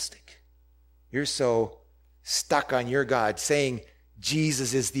monotheistic. You're so stuck on your God, saying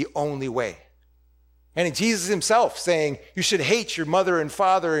Jesus is the only way. And Jesus himself saying you should hate your mother and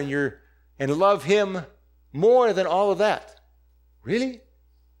father and love him more than all of that. Really?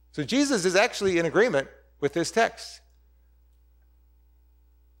 So Jesus is actually in agreement with this text.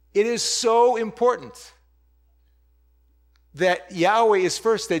 It is so important that Yahweh is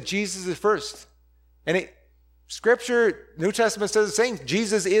first, that Jesus is first. And Scripture, New Testament says the same.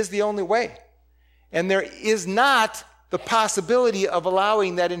 Jesus is the only way. And there is not the possibility of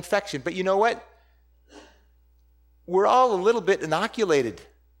allowing that infection. But you know what? We're all a little bit inoculated.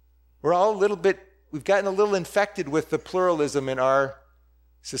 We've gotten a little infected with the pluralism in our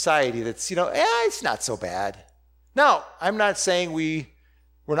society that's, it's not so bad. Now, I'm not saying we're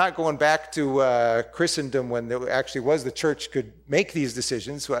not going back to Christendom when there actually was the church could make these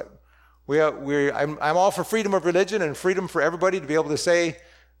decisions. I'm all for freedom of religion and freedom for everybody to be able to say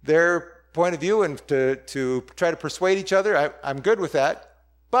their point of view and to try to persuade each other. I'm good with that.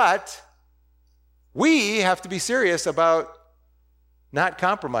 But we have to be serious about not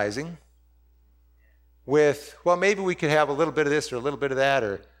compromising with, well, maybe we could have a little bit of this or a little bit of that,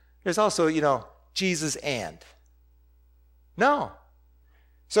 or there's also, Jesus and. No.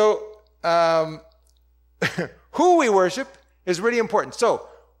 So, who we worship is really important. So,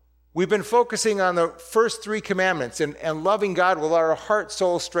 we've been focusing on the first three commandments and loving God with our heart,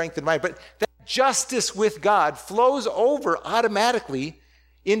 soul, strength, and mind. But that justice with God flows over automatically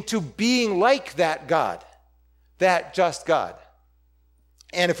into being like that God, that just God.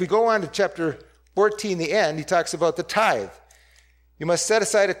 And if we go on to chapter 14, the end, he talks about the tithe. You must set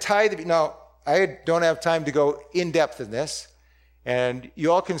aside a tithe. Now, I don't have time to go in depth in this. And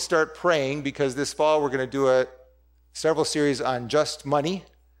you all can start praying because this fall we're going to do several series on just money,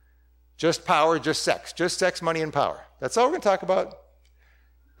 just power, just sex, money, and power. That's all we're going to talk about.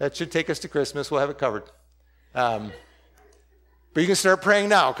 That should take us to Christmas. We'll have it covered. But you can start praying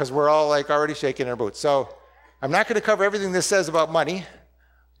now because we're all already shaking our boots. So I'm not going to cover everything this says about money,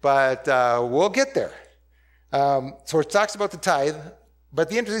 but we'll get there. So it talks about the tithe. But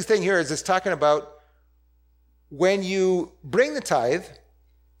the interesting thing here is it's talking about when you bring the tithe.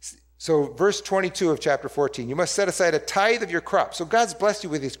 So verse 22 of chapter 14, you must set aside a tithe of your crops. So God's blessed you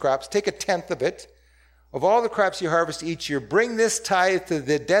with these crops. Take a tenth of it. Of all the crops you harvest each year, bring this tithe to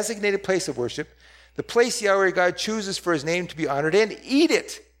the designated place of worship, the place Yahweh God chooses for his name to be honored, and eat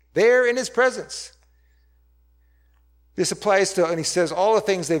it there in his presence. This applies to, and he says, all the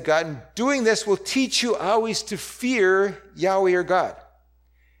things they've gotten. Doing this will teach you always to fear Yahweh your God.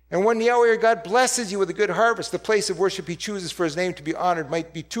 And when Yahweh your God blesses you with a good harvest, the place of worship he chooses for his name to be honored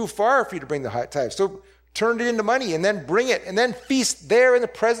might be too far for you to bring the tithe. So turn it into money and then bring it and then feast there in the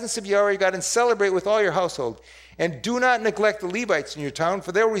presence of Yahweh your God and celebrate with all your household. And do not neglect the Levites in your town,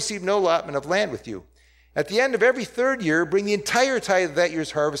 for they will receive no allotment of land with you. At the end of every third year, bring the entire tithe of that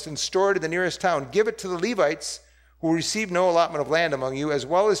year's harvest and store it in the nearest town. Give it to the Levites who will receive no allotment of land among you, as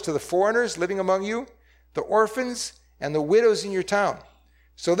well as to the foreigners living among you, the orphans, and the widows in your town,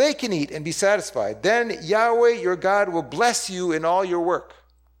 so they can eat and be satisfied. Then Yahweh your God will bless you in all your work.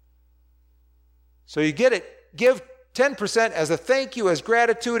 So you get it. Give 10% as a thank you, as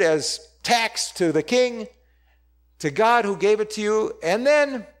gratitude, as tax to the king, to God who gave it to you, and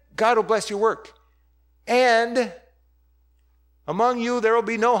then God will bless your work. And among you there will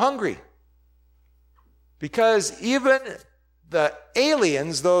be no hungry. Because even the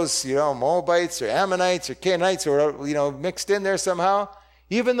aliens, those, Moabites or Ammonites or Canaanites or, mixed in there somehow,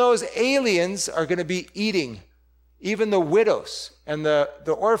 even those aliens are going to be eating. Even the widows and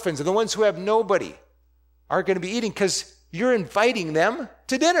the orphans and the ones who have nobody are going to be eating because you're inviting them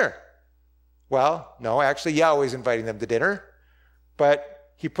to dinner. Well, no, actually Yahweh's inviting them to dinner,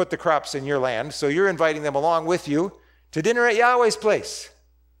 but he put the crops in your land, so you're inviting them along with you to dinner at Yahweh's place.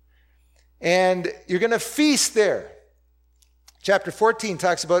 And you're going to feast there. Chapter 14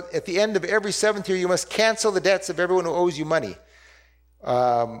 talks about at the end of every 7th year, you must cancel the debts of everyone who owes you money.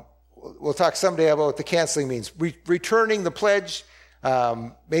 We'll talk someday about what the canceling means. Returning the pledge,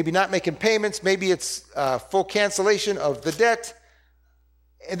 maybe not making payments, maybe it's full cancellation of the debt.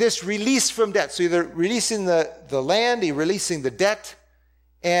 And this release from debt. So either releasing the land, you're releasing the debt.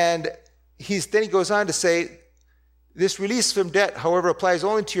 And then he goes on to say, this release from debt, however, applies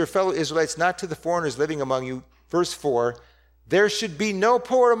only to your fellow Israelites, not to the foreigners living among you. Verse 4, there should be no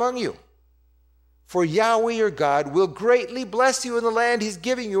poor among you. For Yahweh your God will greatly bless you in the land he's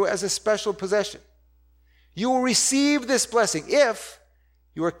giving you as a special possession. You will receive this blessing if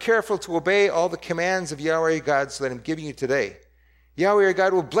you are careful to obey all the commands of Yahweh your God that I'm giving you today. Yahweh your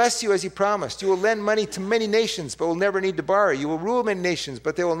God will bless you as he promised. You will lend money to many nations, but will never need to borrow. You will rule many nations,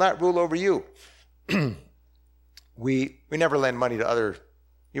 but they will not rule over you. We never lend money to other,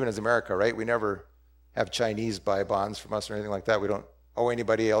 even as America, right? We never have Chinese buy bonds from us or anything like that. We don't owe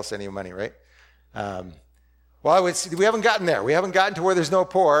anybody else any money, right? We haven't gotten there. We haven't gotten to where there's no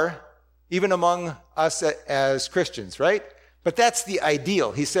poor, even among us as Christians, right? But that's the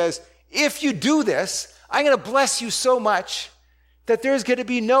ideal. He says, if you do this, I'm going to bless you so much that there's going to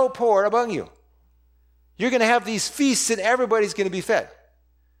be no poor among you. You're going to have these feasts and everybody's going to be fed.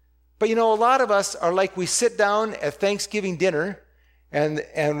 But a lot of us are like we sit down at Thanksgiving dinner and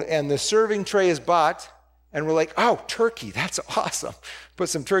the serving tray is bought and we're like, oh, turkey, that's awesome. Put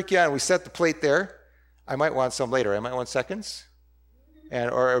some turkey on, we set the plate there. I might want some later. I might want seconds.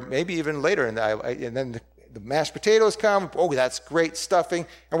 Or maybe even later. And then the mashed potatoes come. Oh, that's great stuffing.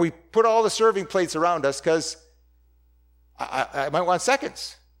 And we put all the serving plates around us because I might want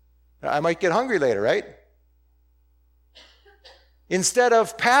seconds. I might get hungry later, right? Instead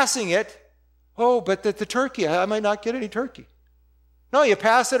of passing it, but the turkey, I might not get any turkey. No, you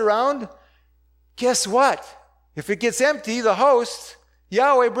pass it around. Guess what? If it gets empty, the host,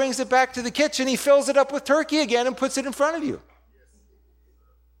 Yahweh, brings it back to the kitchen. He fills it up with turkey again and puts it in front of you.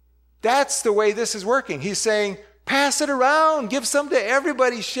 That's the way this is working. He's saying, pass it around. Give some to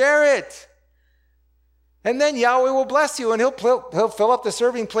everybody. Share it. And then Yahweh will bless you, and he'll fill up the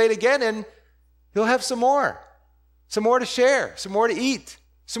serving plate again, and he'll have some more to share, some more to eat,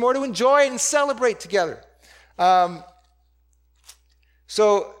 some more to enjoy and celebrate together. Then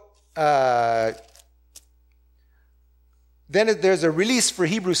there's a release for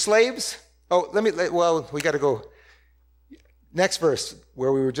Hebrew slaves. We got to go. Next verse,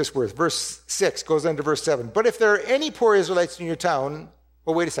 where we were just with. Verse 6 goes into verse 7. But if there are any poor Israelites in your town,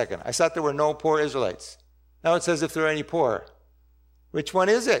 wait a second. I thought there were no poor Israelites. Now it says if there are any poor. Which one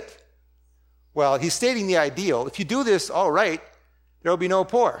is it? Well, he's stating the ideal. If you do this all right, there will be no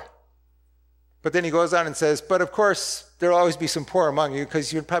poor. But then he goes on and says, but of course, there will always be some poor among you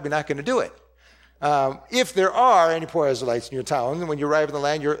because you're probably not going to do it. If there are any poor Israelites in your town, when you arrive in the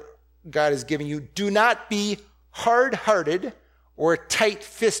land your God is giving you, do not be hard-hearted or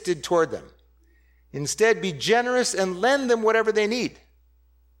tight-fisted toward them. Instead, be generous and lend them whatever they need.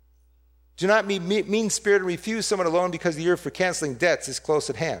 Do not be mean-spirited and refuse someone a loan because the year for canceling debts is close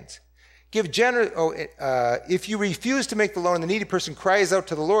at hand. If you refuse to make the loan and the needy person cries out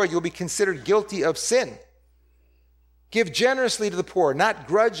to the Lord, you'll be considered guilty of sin. Give generously to the poor, not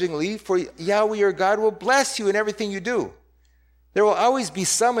grudgingly, for Yahweh your God will bless you in everything you do. There will always be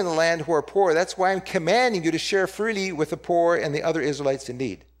some in the land who are poor. That's why I'm commanding you to share freely with the poor and the other Israelites in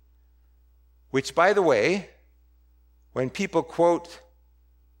need. Which, by the way, when people quote,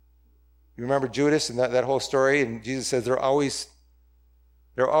 you remember Judas and that whole story, and Jesus says there will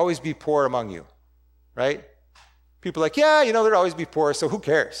always be poor among you, right? People are like, there'll always be poor, so who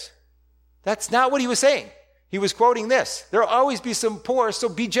cares? That's not what he was saying. He was quoting this. There'll always be some poor, so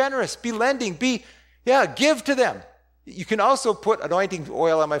be generous, be lending, give to them. You can also put anointing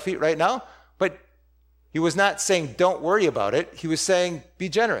oil on my feet right now, but he was not saying don't worry about it. He was saying be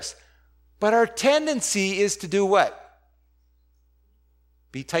generous. But our tendency is to do what?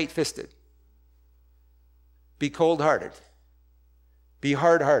 Be tight-fisted. be cold-hearted. Be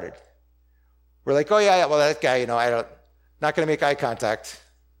hard-hearted. We're like, oh yeah, well that guy, not going to make eye contact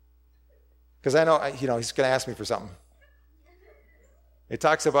because I know, he's going to ask me for something. It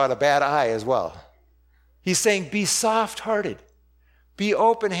talks about a bad eye as well. He's saying be soft-hearted. Be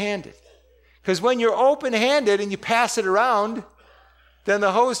open-handed. Because when you're open-handed and you pass it around, then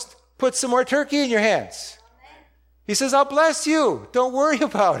the host puts some more turkey in your hands. He says, I'll bless you. Don't worry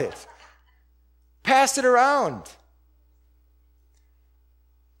about it. Pass it around.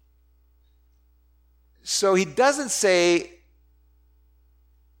 So he doesn't say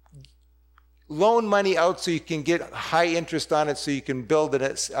loan money out so you can get high interest on it so you can build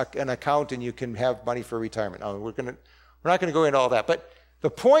an account and you can have money for retirement. No, we're not going to go into all that. But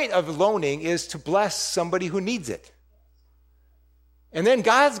the point of loaning is to bless somebody who needs it. And then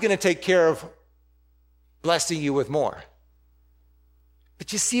God's going to take care of blessing you with more.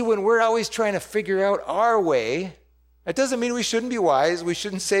 But you see, when we're always trying to figure out our way, that doesn't mean we shouldn't be wise. We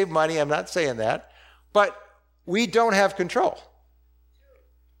shouldn't save money. I'm not saying that. But we don't have control.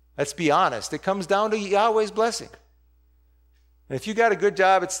 Let's be honest. It comes down to Yahweh's blessing. And if you got a good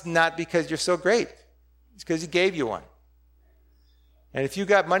job, it's not because you're so great. It's because he gave you one. And if you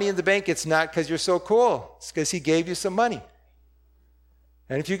got money in the bank, it's not because you're so cool. It's because he gave you some money.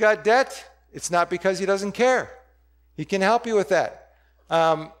 And if you got debt, it's not because he doesn't care. He can help you with that.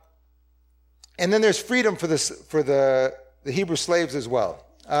 And then there's freedom for the Hebrew slaves as well.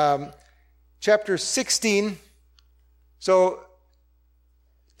 Chapter 16. So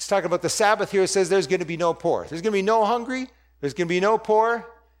it's talking about the Sabbath here. It says there's going to be no poor. There's going to be no hungry. There's going to be no poor. And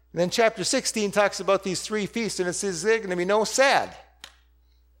then chapter 16 talks about these 3 feasts, and it says there's going to be no sad.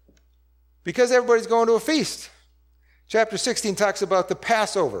 Because everybody's going to a feast. Chapter 16 talks about the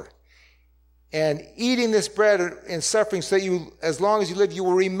Passover. And eating this bread and suffering so that you, as long as you live, you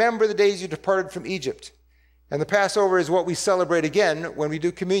will remember the days you departed from Egypt. And the Passover is what we celebrate again when we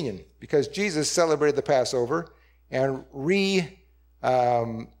do communion, because Jesus celebrated the Passover and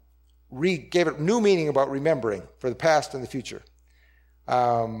gave it new meaning about remembering for the past and the future.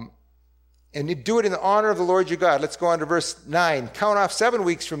 And you do it in the honor of the Lord your God. Let's go on to verse 9. Count off 7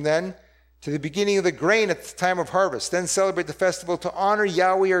 weeks from then to the beginning of the grain at the time of harvest. Then celebrate the festival to honor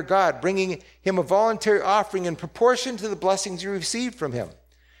Yahweh your God, bringing him a voluntary offering in proportion to the blessings you received from him.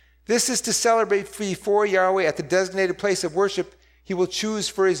 This is to celebrate before Yahweh at the designated place of worship he will choose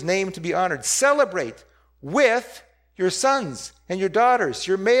for his name to be honored. Celebrate with your sons and your daughters,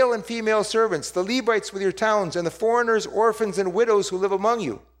 your male and female servants, the Levites with your towns, and the foreigners, orphans, and widows who live among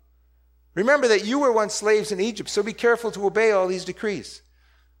you. Remember that you were once slaves in Egypt, so be careful to obey all these decrees.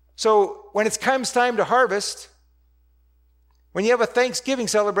 So when it comes time to harvest, when you have a Thanksgiving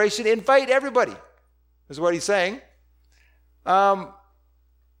celebration, invite everybody, is what he's saying.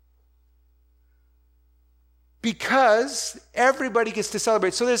 Because everybody gets to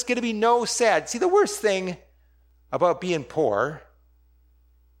celebrate. So there's going to be no sad. See, the worst thing about being poor,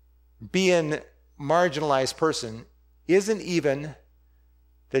 being marginalized person, isn't even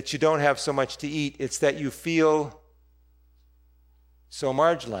that you don't have so much to eat. It's that you feel so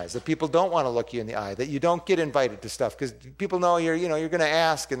marginalized, that people don't want to look you in the eye, that you don't get invited to stuff because people know you're going to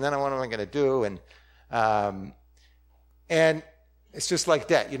ask, and then what am I going to do? And it's just like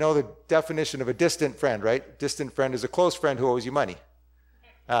debt. You know the definition of a distant friend, right? Distant friend is a close friend who owes you money.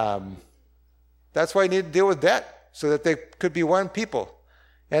 That's why you need to deal with debt, so that they could be one people.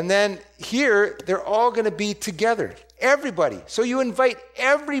 And then here, they're all going to be together. Everybody. So you invite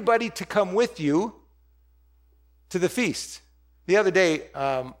everybody to come with you to the feast. The other day,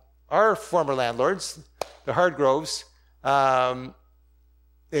 our former landlords, the Hardgroves,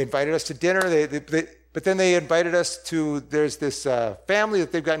 they invited us to dinner. But then they invited us to, there's this family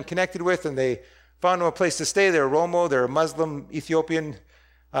that they've gotten connected with, and they found them a place to stay. They're Romo, they're a Muslim Ethiopian.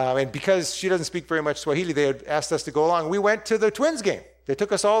 And because she doesn't speak very much Swahili, they had asked us to go along. We went to the Twins game. They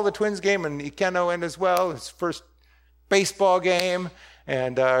took us all to the Twins game, and Ikeno went as well, his first baseball game,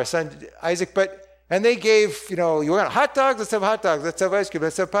 and our son Isaac. And they gave, you want hot dogs? Let's have hot dogs. Let's have ice cream.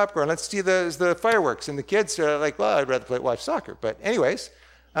 Let's have popcorn. Let's see the fireworks. And the kids are like, well, I'd rather watch soccer. But anyways,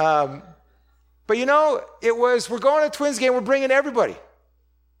 but it was, we're going to a Twins game. We're bringing everybody.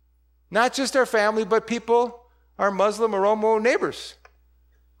 Not just our family, but people, our Muslim Oromo neighbors,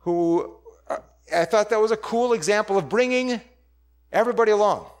 who I thought that was a cool example of bringing everybody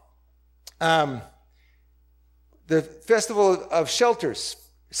along. The Festival of Shelters,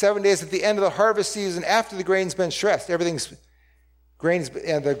 7 days at the end of the harvest season after the grain's been stressed. Grains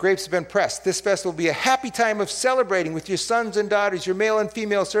and the grapes have been pressed. This festival will be a happy time of celebrating with your sons and daughters, your male and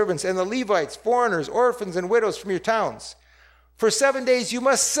female servants, and the Levites, foreigners, orphans, and widows from your towns. For 7 days you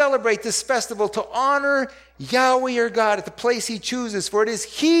must celebrate this festival to honor Yahweh your God at the place he chooses, for it is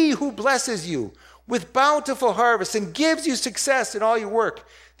he who blesses you with bountiful harvest and gives you success in all your work.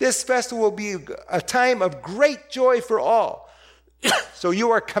 This festival will be a time of great joy for all. So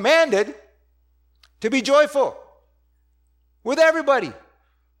you are commanded to be joyful with everybody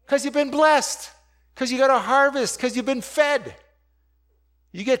because you've been blessed, because you got a harvest, because you've been fed.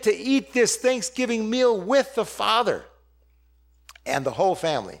 You get to eat this Thanksgiving meal with the Father and the whole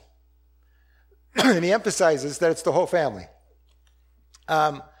family. And he emphasizes that it's the whole family.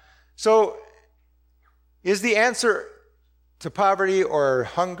 So is the answer to poverty or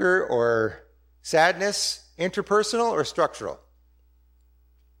hunger or sadness interpersonal or structural?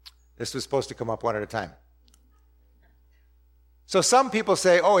 This was supposed to come up one at a time. So some people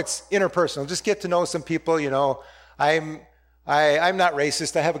say, oh, it's interpersonal. Just get to know some people, you know. I'm not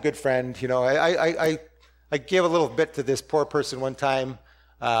racist. I have a good friend, you know. I gave a little bit to this poor person one time,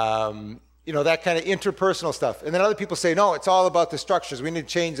 you know, that kind of interpersonal stuff. And then other people say, no, it's all about the structures. We need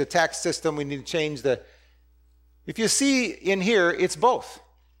to change the tax system. We need to change the... If you see in here, it's both.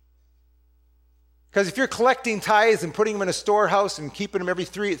 Because if you're collecting tithes and putting them in a storehouse and keeping them every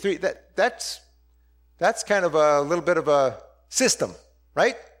three, that's kind of a little bit of a system,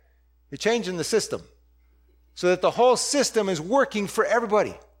 right? You're changing the system so that the whole system is working for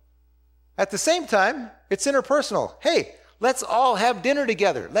everybody. At the same time, it's interpersonal. Hey, let's all have dinner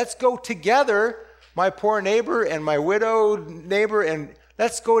together. Let's go together, my poor neighbor and my widowed neighbor, and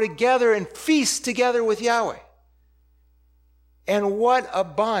let's go together and feast together with Yahweh. And what a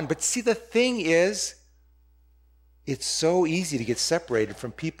bond. But see, the thing is, it's so easy to get separated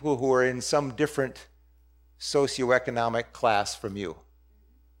from people who are in some different socioeconomic class from you.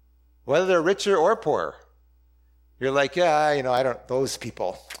 Whether they're richer or poorer. You're like, yeah, you know, those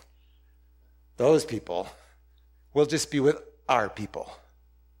people will just be with our people.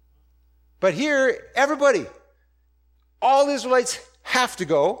 But here, everybody, all Israelites have to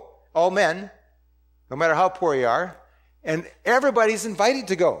go, all men, no matter how poor you are, and everybody's invited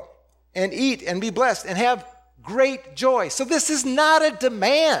to go and eat and be blessed and have great joy. So this is not a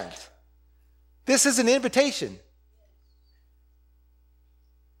demand. This is an invitation.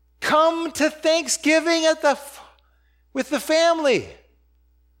 Come to Thanksgiving with the family.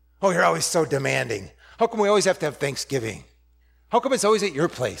 Oh, you're always so demanding. How come we always have to have Thanksgiving? How come it's always at your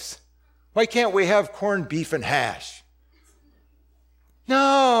place? Why can't we have corned beef and hash?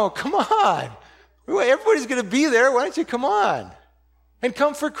 No, come on. Everybody's going to be there. Why don't you come on? And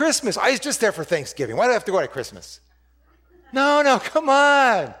come for Christmas. I was just there for Thanksgiving. Why do I have to go to Christmas? No, come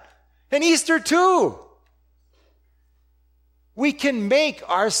on. And Easter too. We can make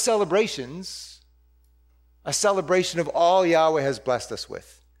our celebrations a celebration of all Yahweh has blessed us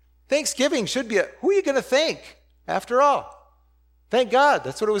with. Thanksgiving should be who are you going to thank after all? Thank God.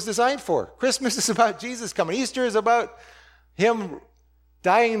 That's what it was designed for. Christmas is about Jesus coming. Easter is about him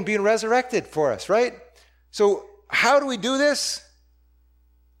dying and being resurrected for us, right? So how do we do this?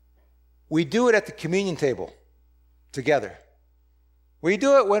 We do it at the communion table together. We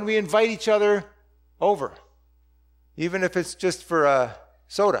do it when we invite each other over, even if it's just for a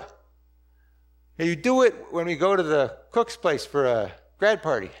soda. And you do it when we go to the cook's place for a grad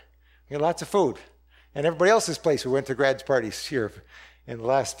party. We get lots of food. And everybody else's place, we went to grad parties here in the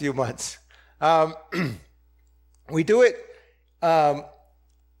last few months. We do it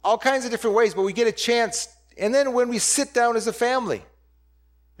all kinds of different ways, but we get a chance. And then when we sit down as a family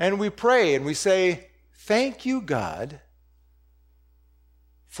and we pray and we say, thank you, God,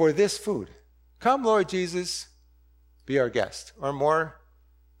 for this food. Come, Lord Jesus, be our guest. Or more,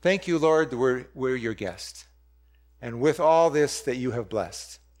 thank you, Lord, we're your guest. And with all this that you have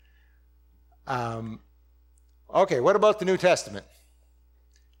blessed. Okay, what about the New Testament?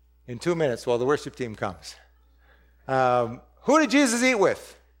 In 2 minutes while the worship team comes. Who did Jesus eat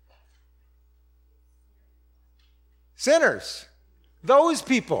with? Sinners. Those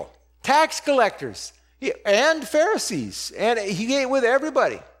people. Tax collectors. And Pharisees. And he ate with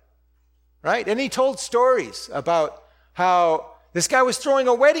everybody. Right? And he told stories about how this guy was throwing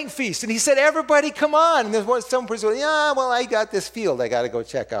a wedding feast. And he said, everybody come on. And there's some person said, yeah, well, I got this field I got to go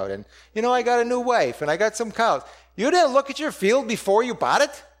check out. And, you know, I got a new wife. And I got some cows. You didn't look at your field before you bought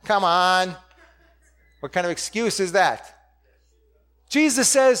it? Come on. What kind of excuse is that? Jesus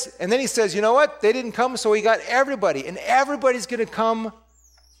says, and then he says, you know what? They didn't come, so he got everybody. And everybody's going to come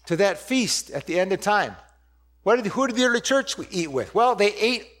to that feast at the end of time. Who did the early church eat with? Well, they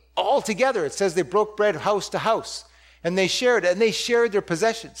ate all together. It says they broke bread house to house. And they shared their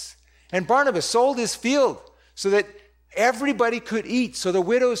possessions. And Barnabas sold his field so that everybody could eat, so the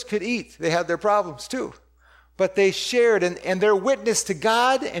widows could eat. They had their problems too. but they shared, and their witness to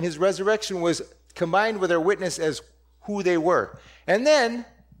God and his resurrection was combined with their witness as who they were. And then,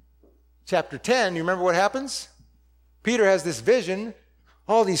 chapter 10, you remember what happens? Peter has this vision,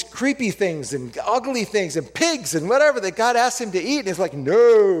 all these creepy things and ugly things and pigs and whatever that God asked him to eat. And he's like,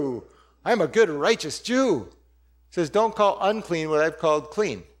 no, I'm a good, righteous Jew. He says, don't call unclean what I've called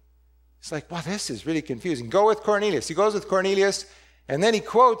clean. It's like, wow, this is really confusing. Go with Cornelius. He goes with Cornelius, and then he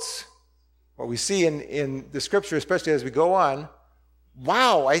quotes what we see in the scripture, especially as we go on.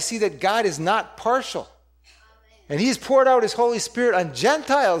 Wow, I see that God is not partial. And he's poured out his Holy Spirit on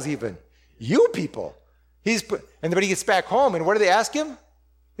Gentiles even. You people. But he gets back home, and what do they ask him?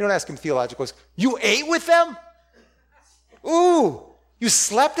 You don't ask him theological. You ate with them? Ooh, you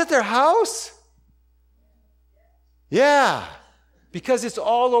slept at their house? Yeah, because it's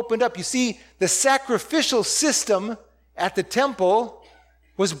all opened up. You see, the sacrificial system at the temple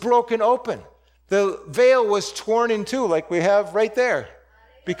was broken open. The veil was torn in two, like we have right there,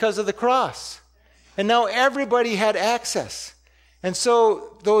 because of the cross. And now everybody had access. And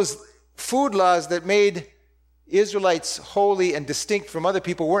so those food laws that made Israelites holy and distinct from other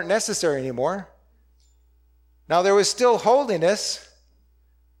people weren't necessary anymore. Now there was still holiness,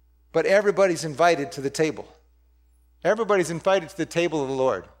 but everybody's invited to the table. Everybody's invited to the table of the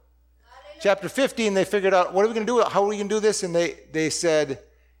Lord. Chapter 15, they figured out, what are we going to do? How are we going to do this? And they said,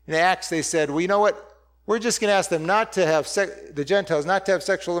 in Acts, they said, well, you know what? We're just going to ask them not to have, the Gentiles, not to have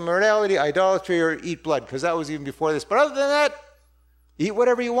sexual immorality, idolatry, or eat blood, because that was even before this. But other than that, eat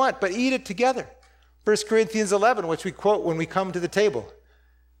whatever you want, but eat it together. 1 Corinthians 11, which we quote when we come to the table.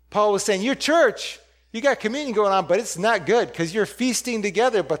 Paul was saying, your church, you got communion going on, but it's not good because you're feasting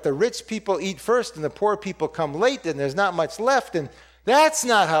together, but the rich people eat first and the poor people come late and there's not much left. And that's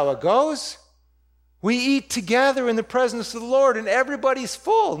not how it goes. We eat together in the presence of the Lord and everybody's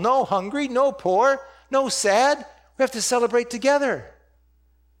full. No hungry, no poor, no sad. We have to celebrate together.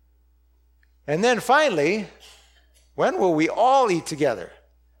 And then finally, when will we all eat together?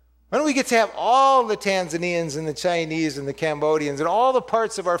 When do we get to have all the Tanzanians and the Chinese and the Cambodians and all the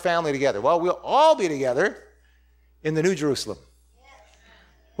parts of our family together? Well, we'll all be together in the New Jerusalem.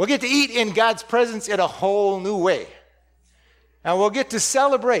 We'll get to eat in God's presence in a whole new way. And we'll get to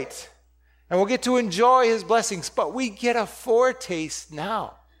celebrate. And we'll get to enjoy his blessings. But we get a foretaste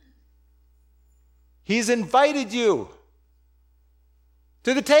now. He's invited you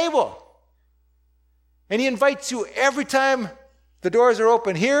to the table. And he invites you every time the doors are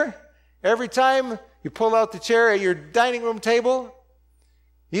open here, every time you pull out the chair at your dining room table,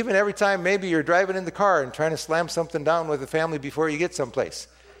 even every time maybe you're driving in the car and trying to slam something down with the family before you get someplace.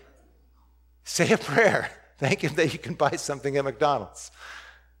 Say a prayer. Thank him that you can buy something at McDonald's.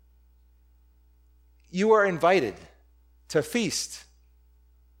 You are invited to feast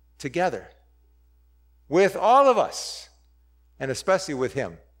together with all of us, and especially with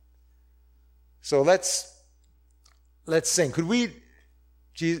him. So let's sing. Could we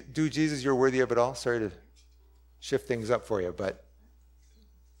do Jesus, You're Worthy of It All? Sorry to shift things up for you, but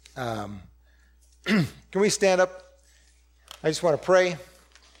can we stand up? I just want to pray.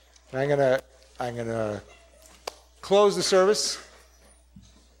 I'm gonna close the service,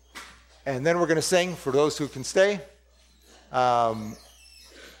 and then we're gonna sing for those who can stay. But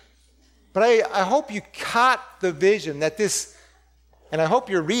I hope you caught the vision that this. And I hope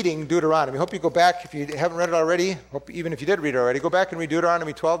you're reading Deuteronomy. I hope you go back, if you haven't read it already, even if you did read it already, go back and read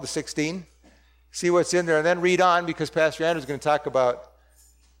Deuteronomy 12 to 16. See what's in there, and then read on, because Pastor Andrew is going to talk about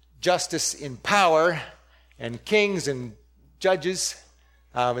justice in power and kings and judges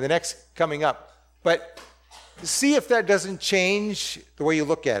in the next coming up. But see if that doesn't change the way you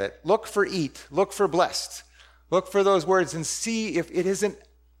look at it. Look for eat. Look for blessed. Look for those words and see if it isn't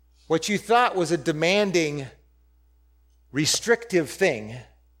what you thought was a demanding, restrictive thing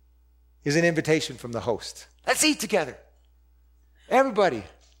is an invitation from the host. Let's eat together. Everybody.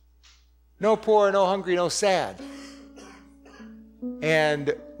 No poor, no hungry, no sad.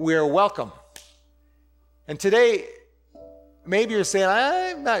 And we're welcome. And today, maybe you're saying,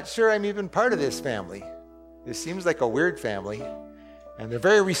 I'm not sure I'm even part of this family. This seems like a weird family. And they're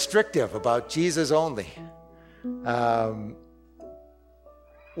very restrictive about Jesus only.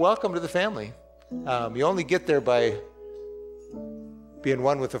 Welcome to the family. You only get there by being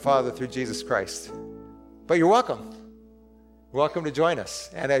one with the Father through Jesus Christ. But you're welcome. Welcome to join us.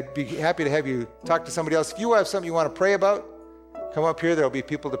 And I'd be happy to have you talk to somebody else. If you have something you want to pray about, come up here. There'll be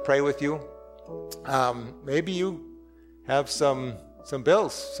people to pray with you. Maybe you have some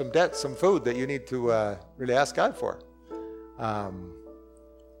bills, some debts, some food that you need to really ask God for.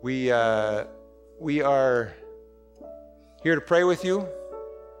 We are here to pray with you.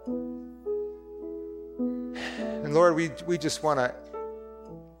 And Lord, we just want to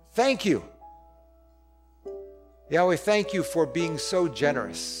thank you. Yahweh, thank you for being so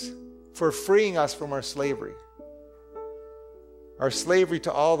generous, for freeing us from our slavery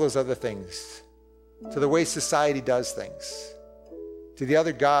to all those other things, to the way society does things, to the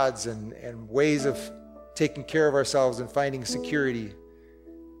other gods and ways of taking care of ourselves and finding security,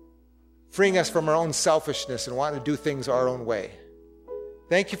 freeing us from our own selfishness and wanting to do things our own way.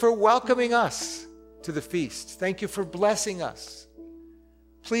 Thank you for welcoming us to the feast. Thank you for blessing us.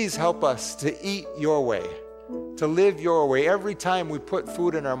 Please help us to eat your way, to live your way. Every time we put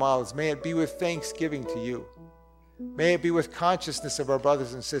food in our mouths, may it be with thanksgiving to you. May it be with consciousness of our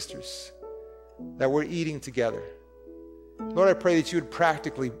brothers and sisters that we're eating together. Lord, I pray that you would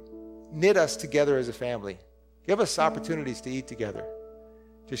practically knit us together as a family. Give us opportunities to eat together,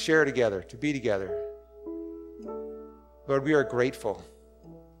 to share together, to be together. Lord, we are grateful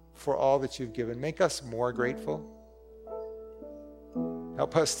for all that you've given. Make us more grateful.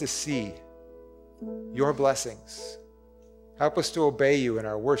 Help us to see your blessings. Help us to obey you in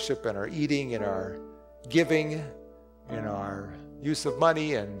our worship and our eating and our giving and our use of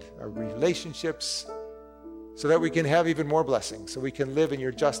money and our relationships, so that we can have even more blessings, so we can live in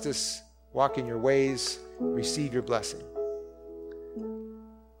your justice, walk in your ways, receive your blessing.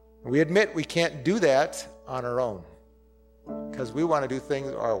 We admit we can't do that on our own because we want to do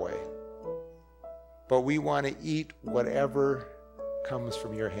things our way. But we want to eat whatever comes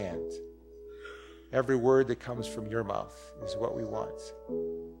from your hand. Every word that comes from your mouth is what we want.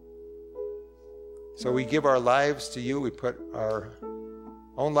 So we give our lives to you. We put our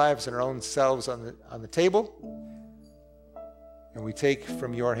own lives and our own selves on the table, and we take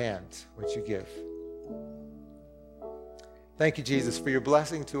from your hand what you give. Thank you, Jesus, for your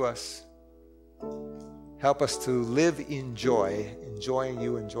blessing to us. Help us to live in joy, enjoying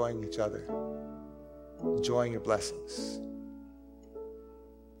you, enjoying each other, enjoying your blessings.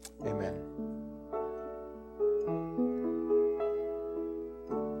 Amen.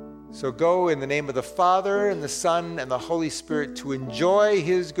 So go in the name of the Father and the Son and the Holy Spirit to enjoy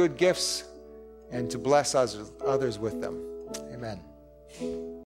his good gifts and to bless others with them. Amen.